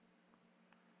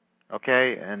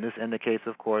 Okay, and this indicates,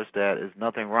 of course, that there's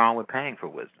nothing wrong with paying for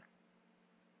wisdom.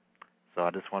 So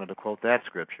I just wanted to quote that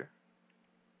scripture.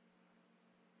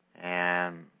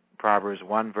 And Proverbs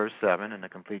 1, verse 7 in the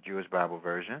complete Jewish Bible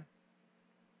version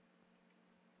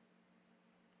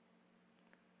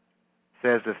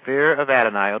says, the fear of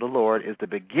Adonai, or the Lord, is the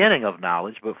beginning of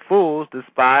knowledge, but fools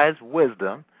despise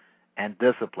wisdom and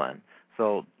discipline.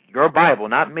 So your Bible,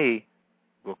 not me,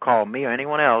 will call me or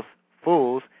anyone else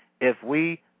fools if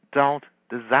we don't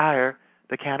desire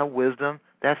the kind of wisdom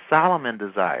that Solomon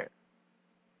desired.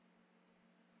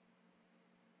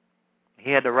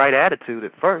 He had the right attitude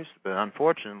at first, but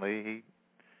unfortunately he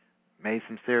made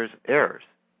some serious errors,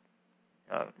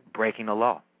 breaking the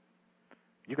law.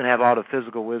 You can have all the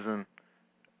physical wisdom.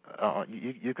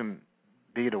 You can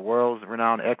be the world's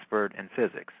renowned expert in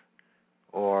physics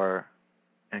or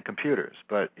in computers,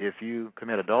 but if you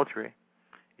commit adultery,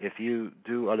 if you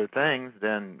do other things,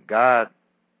 then God's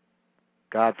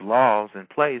laws in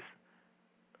place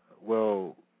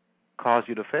will cause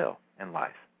you to fail in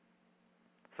life.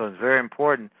 So it's very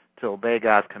important to obey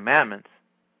God's commandments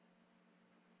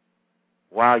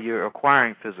while you're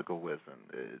acquiring physical wisdom.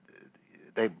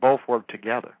 They both work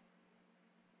together.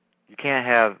 You can't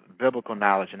have biblical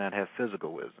knowledge and not have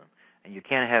physical wisdom, and you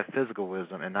can't have physical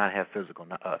wisdom and not have physical.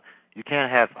 You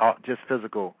can't have just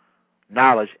physical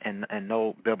knowledge and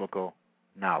no biblical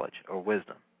knowledge or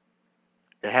wisdom.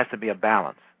 There has to be a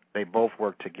balance. They both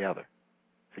work together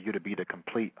for you to be the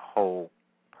complete whole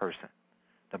person.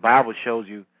 The Bible shows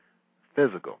you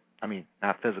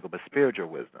not physical, but spiritual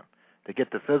wisdom. To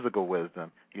get the physical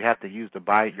wisdom, you have to use the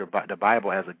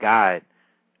Bible as a guide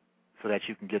so that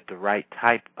you can get the right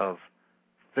type of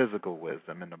physical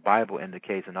wisdom. And the Bible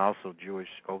indicates, and also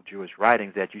old Jewish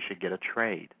writings, that you should get a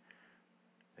trade.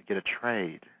 Get a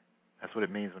trade. That's what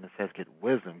it means when it says get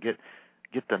wisdom. Get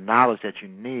the knowledge that you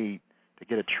need to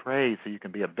get a trade so you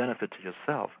can be a benefit to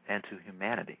yourself and to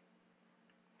humanity.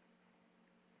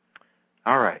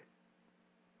 All right.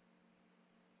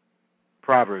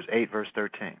 Proverbs 8, verse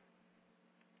 13.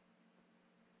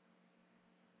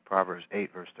 Proverbs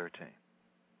 8, verse 13.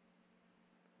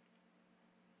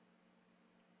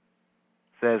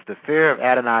 Says, the fear of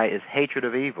Adonai is hatred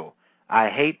of evil. I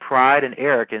hate pride and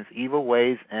arrogance, evil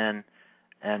ways, and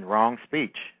wrong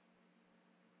speech.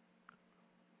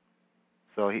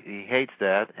 So he hates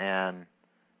that, and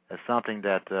it's something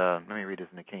that, let me read this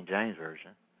in the King James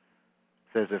Version.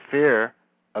 It says, the fear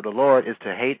of the Lord is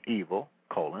to hate evil,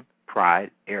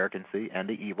 pride, arrogancy, and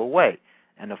the evil way.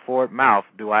 And the forward mouth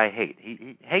do I hate.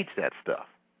 He hates that stuff.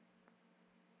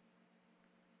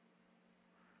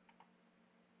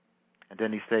 And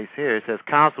then he states here, it says,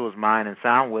 counsel is mine and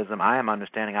sound wisdom. I am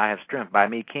understanding. I have strength. By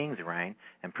me kings reign,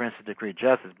 and princes decree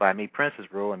justice. By me princes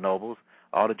rule, and nobles,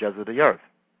 all the judges of the earth.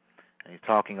 And he's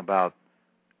talking about,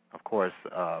 of course,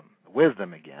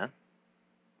 wisdom again.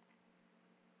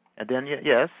 And then,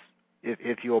 yes,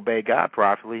 if you obey God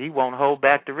properly, he won't hold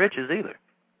back the riches either.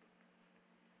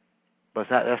 But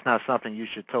that's not something you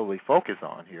should totally focus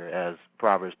on here, as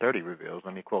Proverbs 30 reveals.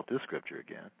 Let me quote this scripture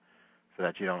again so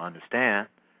that you don't understand.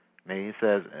 He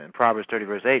says in Proverbs 30,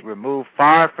 verse 8, remove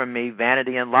far from me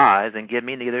vanity and lies, and give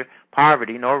me neither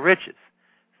poverty nor riches.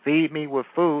 Feed me with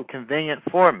food convenient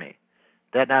for me,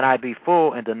 that not I be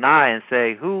full and deny and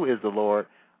say, who is the Lord?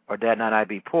 Or that not I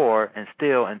be poor and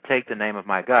steal and take the name of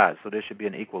my God. So there should be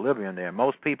an equilibrium there.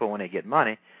 Most people, when they get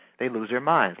money, they lose their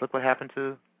minds. Look what happened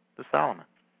to Solomon.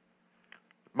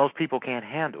 Most people can't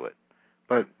handle it.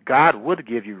 But God would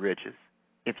give you riches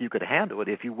if you could handle it,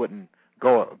 if you wouldn't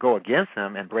go against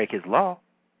him and break his law.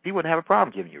 He wouldn't have a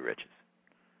problem giving you riches.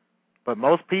 But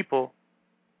most people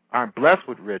aren't blessed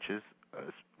with riches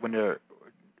when they're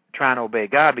trying to obey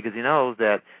God, because he knows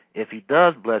that if he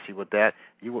does bless you with that,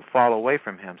 you will fall away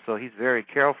from him. So he's very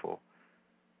careful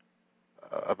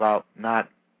about not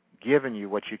giving you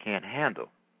what you can't handle.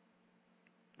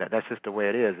 That's just the way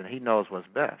it is, and he knows what's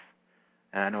best.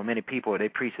 And I know many people, they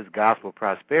preach this gospel of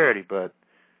prosperity, but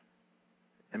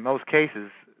in most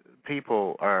cases,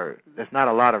 there's not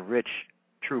a lot of rich,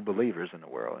 true believers in the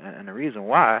world. And the reason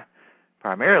why,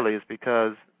 primarily, is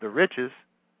because the riches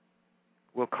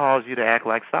will cause you to act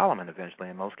like Solomon eventually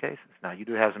in most cases. Now, you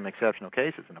do have some exceptional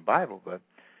cases in the Bible, but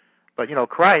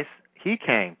Christ, he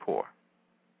came poor.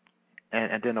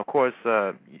 And then, of course,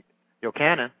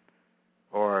 Yochanan,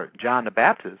 or John the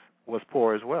Baptist, was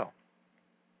poor as well.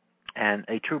 And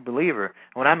a true believer,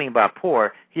 what I mean by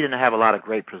poor, he didn't have a lot of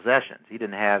great possessions. He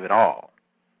didn't have it all.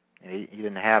 He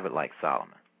didn't have it like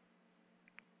Solomon.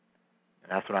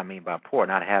 And that's what I mean by poor,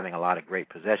 not having a lot of great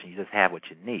possessions. You just have what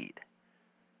you need.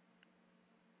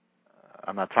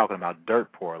 I'm not talking about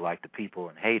dirt poor like the people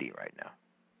in Haiti right now.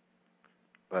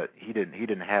 But he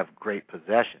didn't have great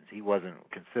possessions. He wasn't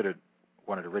considered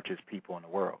one of the richest people in the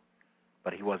world.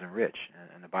 But he wasn't rich,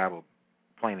 and the Bible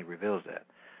plainly reveals that.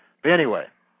 But anyway,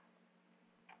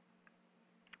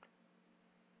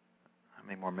 how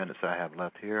many more minutes I have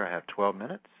left here? I have 12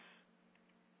 minutes.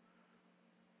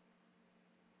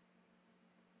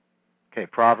 Okay,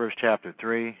 Proverbs chapter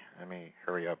 3. Let me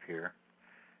hurry up here.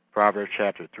 Proverbs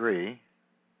chapter 3,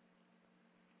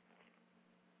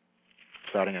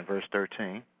 starting in verse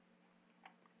 13.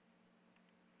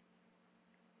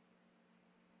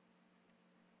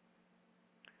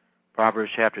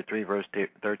 Proverbs chapter 3, verse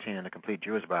 13 in the Complete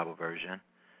Jewish Bible Version.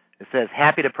 It says,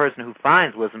 happy the person who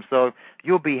finds wisdom. So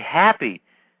you'll be happy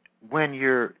when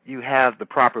you have the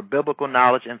proper biblical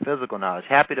knowledge and physical knowledge.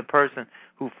 Happy the person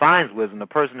who finds wisdom, the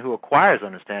person who acquires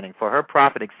understanding, for her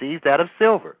profit exceeds that of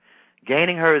silver.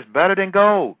 Gaining her is better than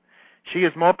gold. She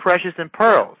is more precious than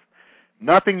pearls.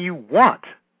 Nothing you want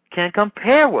can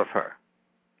compare with her.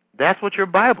 That's what your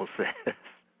Bible says,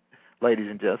 ladies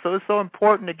and gentlemen. So it's so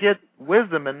important to get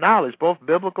wisdom and knowledge, both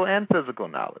biblical and physical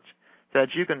knowledge, so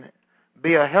that you can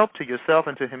be a help to yourself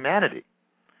and to humanity.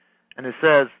 And it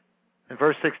says in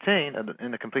verse 16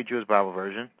 in the Complete Jewish Bible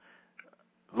Version,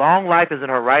 long life is in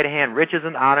her right hand, riches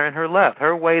and honor in her left.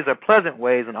 Her ways are pleasant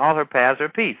ways, and all her paths are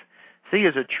peace. She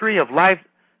is a tree of life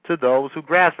to those who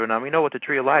grasp her. Now, we know what the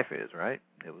tree of life is, right?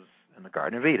 It was in the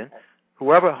Garden of Eden.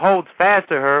 Whoever holds fast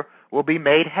to her will be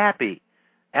made happy.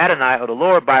 Adonai, or the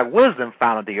Lord, by wisdom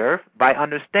founded the earth. By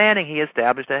understanding he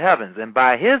established the heavens. And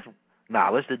by his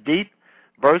knowledge the deep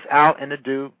bursts out, and the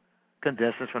dew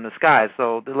condenses from the sky.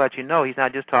 So to let you know, he's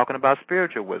not just talking about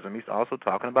spiritual wisdom. He's also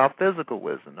talking about physical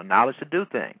wisdom, the knowledge to do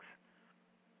things.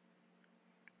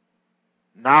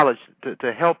 Knowledge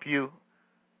to help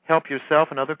yourself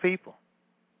and other people.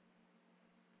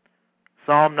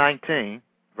 Psalm 19,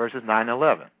 verses 9 and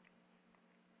 11.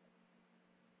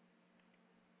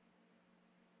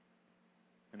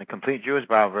 In the Complete Jewish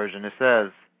Bible Version, it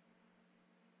says,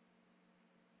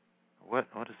 what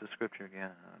is the scripture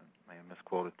again? I may have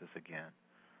misquoted this again.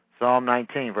 Psalm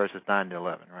 19, verses 9 to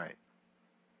 11, right.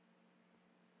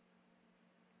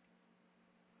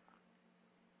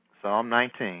 Psalm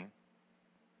 19,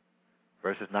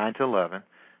 verses 9 to 11,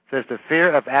 says, the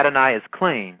fear of Adonai is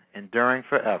clean, enduring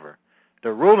forever.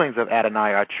 The rulings of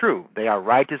Adonai are true. They are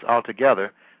righteous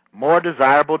altogether, more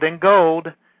desirable than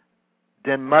gold,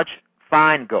 than much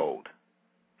fine gold.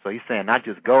 So he's saying not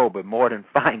just gold, but more than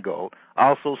fine gold,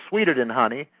 also sweeter than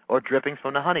honey or drippings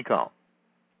from the honeycomb.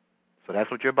 So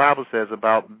that's what your Bible says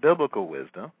about biblical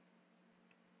wisdom,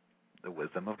 the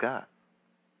wisdom of God.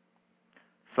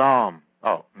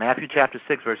 Matthew chapter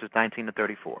 6, verses 19 to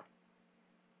 34.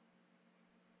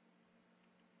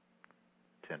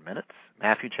 10 minutes.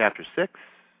 Matthew chapter 6.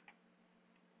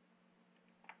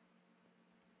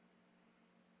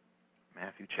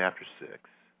 Matthew chapter 6.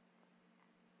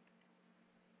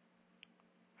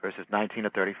 Verses 19 to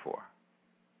 34.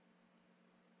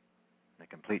 The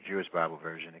complete Jewish Bible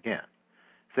version again.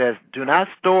 It says, do not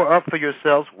store up for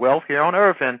yourselves wealth here on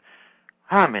earth. And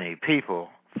how many people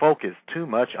focus too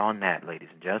much on that, ladies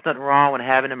and gentlemen? There's nothing wrong with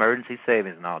having emergency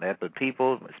savings and all that, but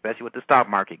people, especially with the stock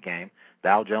market game,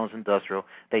 Dow Jones Industrial,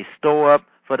 they store up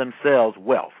for themselves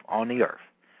wealth on the earth.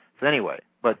 So anyway,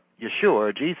 but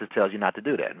Yeshua, Jesus, tells you not to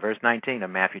do that. In verse 19 of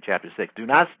Matthew chapter 6, do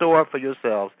not store up for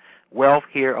yourselves wealth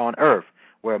here on earth,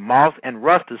 where moths and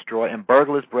rust destroy and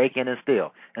burglars break in and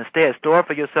steal. Instead, store up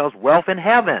for yourselves wealth in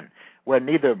heaven, where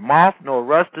neither moth nor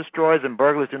rust destroys and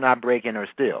burglars do not break in or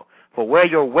steal. For where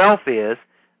your wealth is,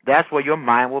 that's where your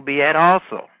mind will be at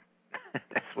also.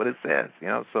 That's what it says, you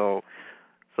know.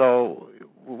 So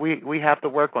we have to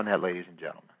work on that, ladies and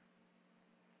gentlemen.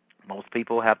 Most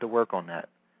people have to work on that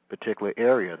particular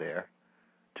area there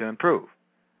to improve.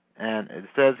 And it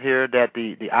says here that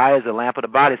the eye is the lamp of the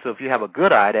body. So if you have a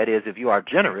good eye, that is, if you are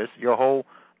generous, your whole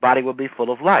body will be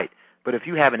full of light. But if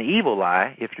you have an evil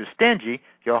eye, if you're stingy,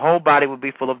 your whole body will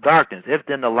be full of darkness. If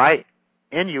then the light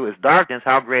in you is darkness,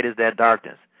 how great is that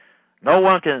darkness? No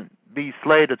one can be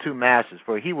slave to two masters,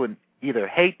 for he would either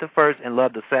hate the first and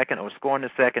love the second, or scorn the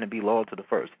second and be loyal to the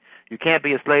first. You can't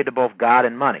be a slave to both God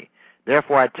and money.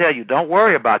 Therefore I tell you, don't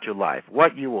worry about your life,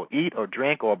 what you will eat or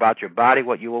drink, or about your body,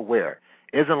 what you will wear.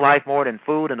 Isn't life more than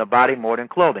food, and the body more than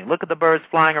clothing? Look at the birds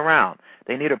flying around.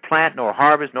 They neither plant nor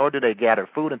harvest, nor do they gather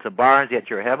food into barns, yet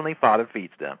your heavenly Father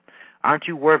feeds them. Aren't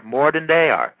you worth more than they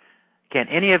are? Can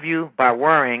any of you, by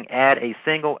worrying, add a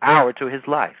single hour to his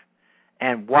life?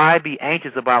 And why be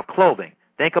anxious about clothing?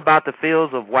 Think about the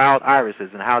fields of wild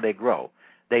irises and how they grow.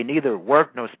 They neither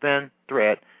work nor spin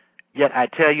thread. Yet I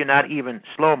tell you, not even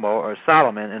Shlomo or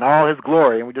Solomon in all his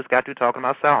glory, and we just got through talking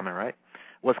about Solomon, right,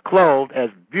 was clothed as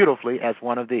beautifully as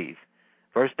one of these.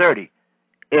 Verse 30,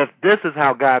 if this is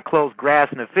how God clothes grass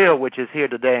in the field, which is here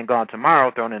today and gone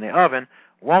tomorrow, thrown in the oven,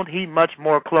 won't he much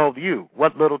more clothe you?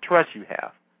 What little trust you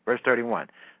have. Verse 31.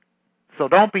 So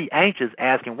don't be anxious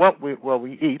asking, what will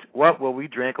we eat, what will we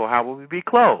drink, or how will we be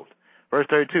clothed? Verse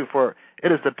 32, for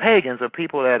it is the pagans or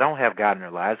people that don't have God in their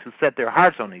lives who set their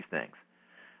hearts on these things.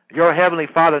 Your heavenly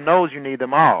Father knows you need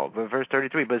them all. But verse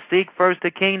 33, but seek first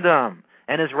the kingdom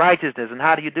and his righteousness. And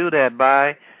how do you do that?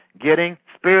 By getting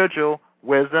spiritual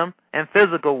wisdom and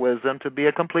physical wisdom to be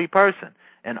a complete person.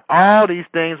 And all these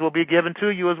things will be given to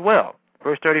you as well.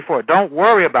 Verse 34, don't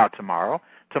worry about tomorrow.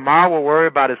 Tomorrow will worry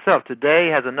about itself. Today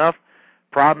has enough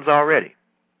problems already.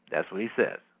 That's what he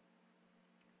says.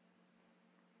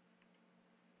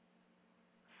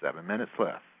 7 minutes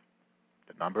left.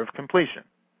 The number of completion.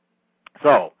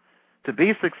 So, to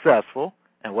be successful,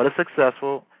 and what is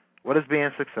successful? What is being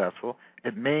successful?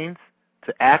 It means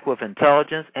to act with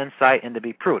intelligence, insight, and to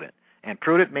be prudent. And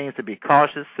prudent means to be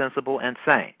cautious, sensible, and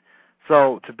sane.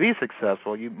 So, to be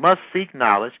successful, you must seek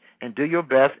knowledge and do your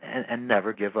best and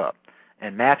never give up.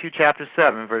 In Matthew chapter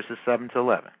 7, verses 7 to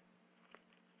 11.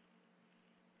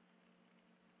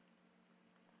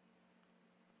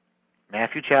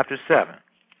 Matthew chapter 7,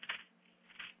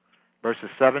 verses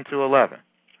 7 to 11.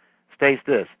 States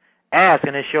this, ask,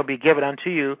 and it shall be given unto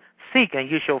you. Seek, and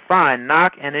you shall find.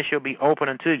 Knock, and it shall be opened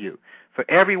unto you. For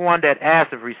everyone that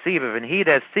asketh receiveth, and he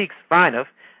that seeks findeth,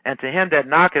 and to him that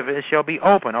knocketh it shall be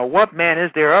opened. Or what man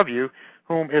is there of you,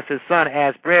 whom if his son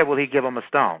ask bread, will he give him a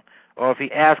stone? Or if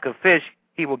he ask a fish,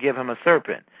 he will give him a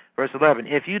serpent. Verse 11,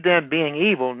 if you then, being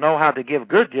evil, know how to give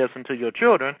good gifts unto your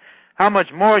children, how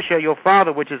much more shall your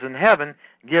Father which is in heaven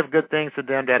give good things to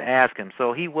them that ask him?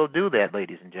 So he will do that,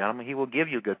 ladies and gentlemen. He will give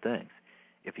you good things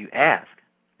if you ask.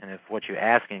 And if what you're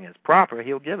asking is proper,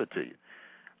 he'll give it to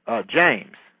you.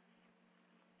 James.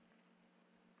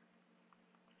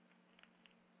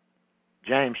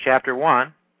 James chapter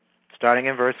 1, starting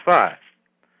in verse 5.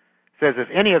 Says, if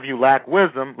any of you lack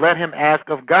wisdom, let him ask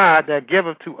of God that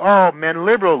giveth to all men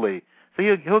liberally. So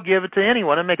he'll give it to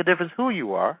anyone. It'll make a difference who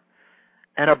you are.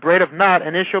 And upbraideth not,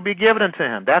 and it shall be given unto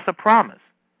him. That's a promise.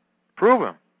 Prove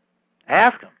him.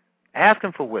 Ask him. Ask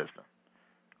him for wisdom.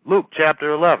 Luke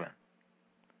chapter 11.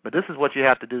 But this is what you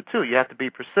have to do too. You have to be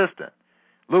persistent.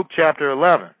 Luke chapter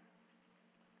 11.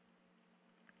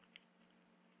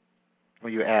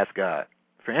 When you ask God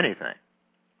for anything.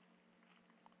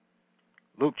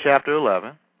 Luke chapter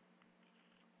 11.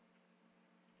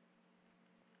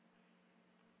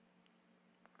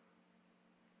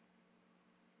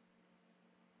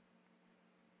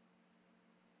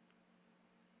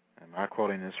 Am I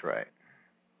quoting this right?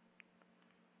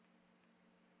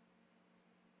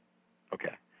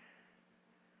 Okay.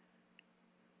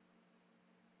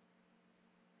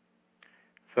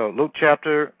 So Luke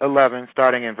chapter 11,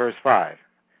 starting in verse 5.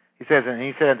 He says, and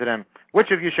he said unto them,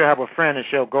 which of you shall have a friend and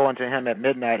shall go unto him at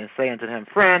midnight and say unto him,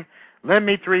 Friend, lend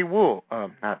me 3 wolves.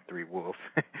 Not 3 wolves.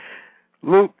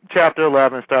 Luke chapter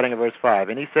 11, starting at verse 5.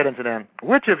 And he said unto them,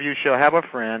 which of you shall have a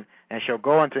friend and shall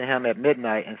go unto him at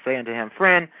midnight and say unto him,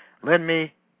 Friend, lend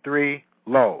me 3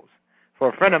 loaves. For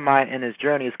a friend of mine in his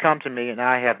journey is come to me, and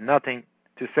I have nothing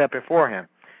to set before him.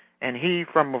 And he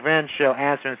from within shall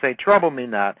answer and say, Trouble me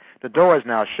not, the door is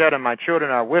now shut, and my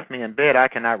children are with me in bed, I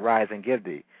cannot rise and give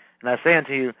thee. And I say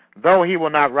unto you, though he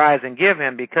will not rise and give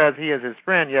him, because he is his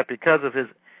friend, yet because of his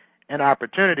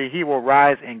inopportunity he will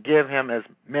rise and give him as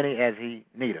many as he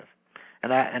needeth.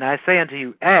 And I say unto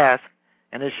you, Ask,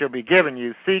 and it shall be given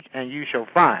you, seek, and you shall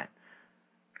find.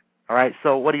 All right,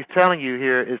 so what he's telling you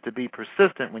here is to be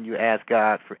persistent when you ask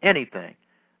God for anything.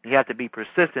 You have to be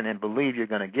persistent and believe you're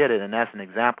going to get it, and that's an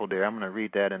example there. I'm going to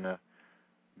read that in a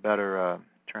better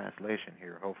translation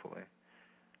here, hopefully.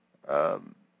 Let's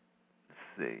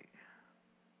see.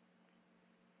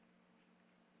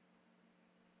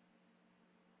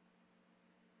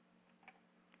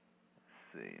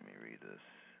 Let me read this.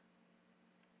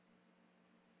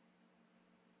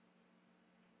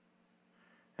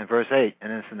 In verse 8,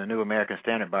 and it's in the New American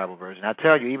Standard Bible Version. I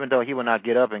tell you, even though he will not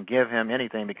get up and give him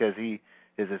anything because he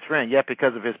is his friend, yet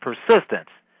because of his persistence,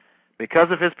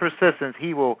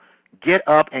 he will get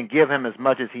up and give him as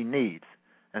much as he needs.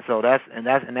 And so that's in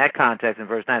that context in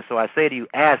verse 9. So I say to you,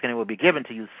 ask, and it will be given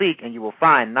to you. Seek, and you will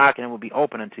find. Knock, and it will be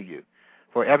open unto you.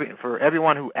 For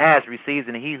everyone who asks receives,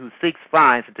 and he who seeks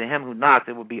finds, and to him who knocks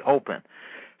it will be open.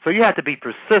 So you have to be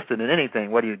persistent in anything,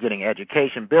 whether you're getting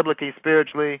education biblically,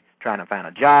 spiritually, trying to find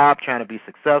a job, trying to be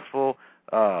successful,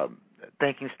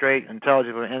 thinking straight,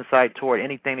 intelligent, with insight toward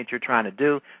anything that you're trying to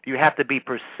do. You have to be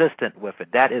persistent with it.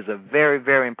 That is a very,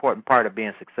 very important part of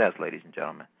being success, ladies and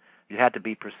gentlemen. You have to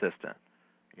be persistent.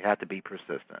 You have to be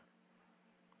persistent.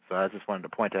 So I just wanted to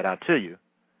point that out to you.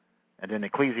 And then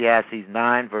Ecclesiastes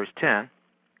 9, verse 10,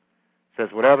 says,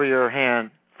 whatever your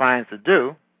hand finds to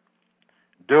do,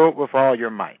 do it with all your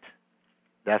might.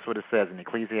 That's what it says in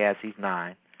Ecclesiastes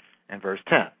 9 and verse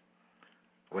 10.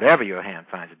 Whatever your hand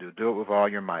finds to do it with all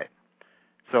your might.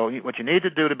 So what you need to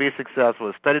do to be successful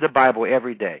is study the Bible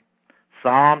every day.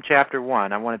 Psalm chapter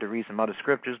 1. I wanted to read some other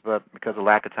scriptures, but because of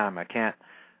lack of time, I can't.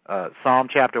 Psalm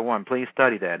chapter 1, please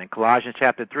study that. In Colossians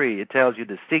chapter 3, it tells you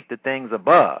to seek the things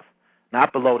above,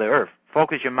 not below the earth.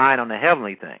 Focus your mind on the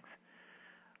heavenly things.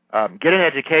 Get an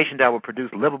education that will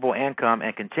produce livable income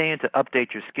and continue to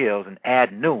update your skills and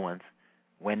add new ones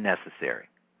when necessary.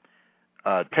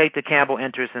 Take the Campbell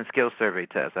Interest and Skills Survey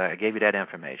test. I gave you that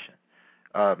information.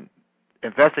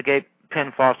 Investigate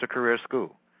Penn Foster Career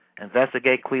School.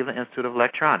 Investigate Cleveland Institute of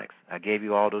Electronics. I gave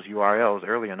you all those URLs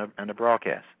earlier in the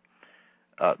broadcast.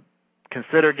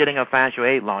 Consider getting a financial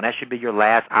aid loan. That should be your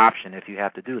last option if you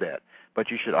have to do that.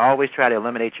 But you should always try to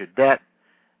eliminate your debt,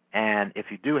 and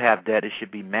if you do have debt, it should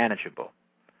be manageable.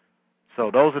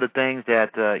 So those are the things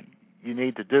that you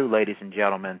need to do, ladies and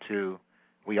gentlemen,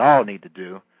 we all need to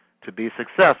do to be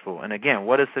successful. And again,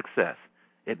 what is success?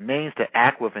 It means to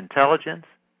act with intelligence,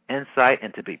 insight,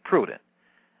 and to be prudent.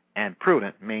 And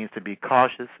prudent means to be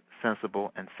cautious,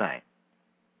 sensible, and sane.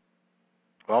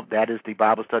 Well, that is the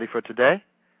Bible study for today.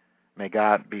 May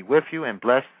God be with you and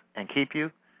bless and keep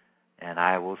you. And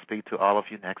I will speak to all of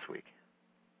you next week.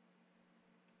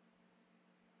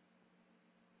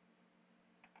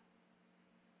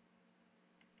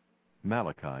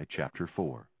 Malachi chapter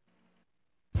 4.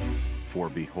 For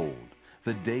behold,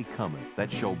 the day cometh that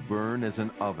shall burn as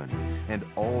an oven, and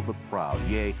all the proud,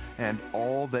 yea, and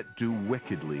all that do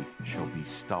wickedly shall be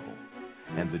stubble.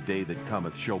 And the day that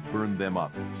cometh shall burn them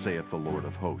up, saith the Lord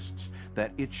of hosts,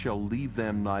 that it shall leave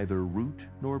them neither root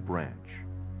nor branch.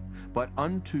 But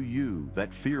unto you that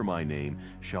fear my name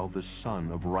shall the Son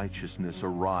of Righteousness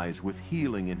arise with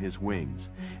healing in his wings,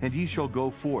 and ye shall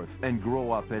go forth and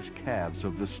grow up as calves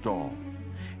of the stall.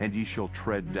 And ye shall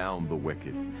tread down the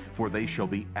wicked, for they shall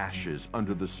be ashes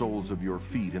under the soles of your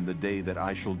feet in the day that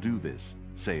I shall do this,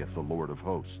 saith the Lord of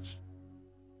hosts.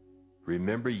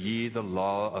 Remember ye the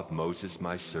law of Moses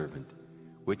my servant,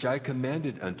 which I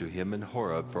commanded unto him in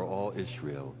Horeb for all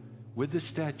Israel, with the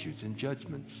statutes and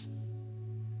judgments.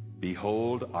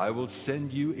 Behold, I will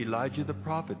send you Elijah the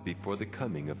prophet before the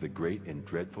coming of the great and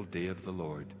dreadful day of the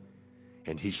Lord.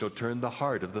 And he shall turn the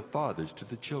heart of the fathers to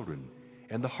the children,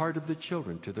 and the heart of the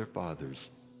children to their fathers,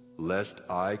 lest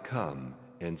I come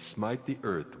and smite the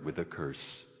earth with a curse.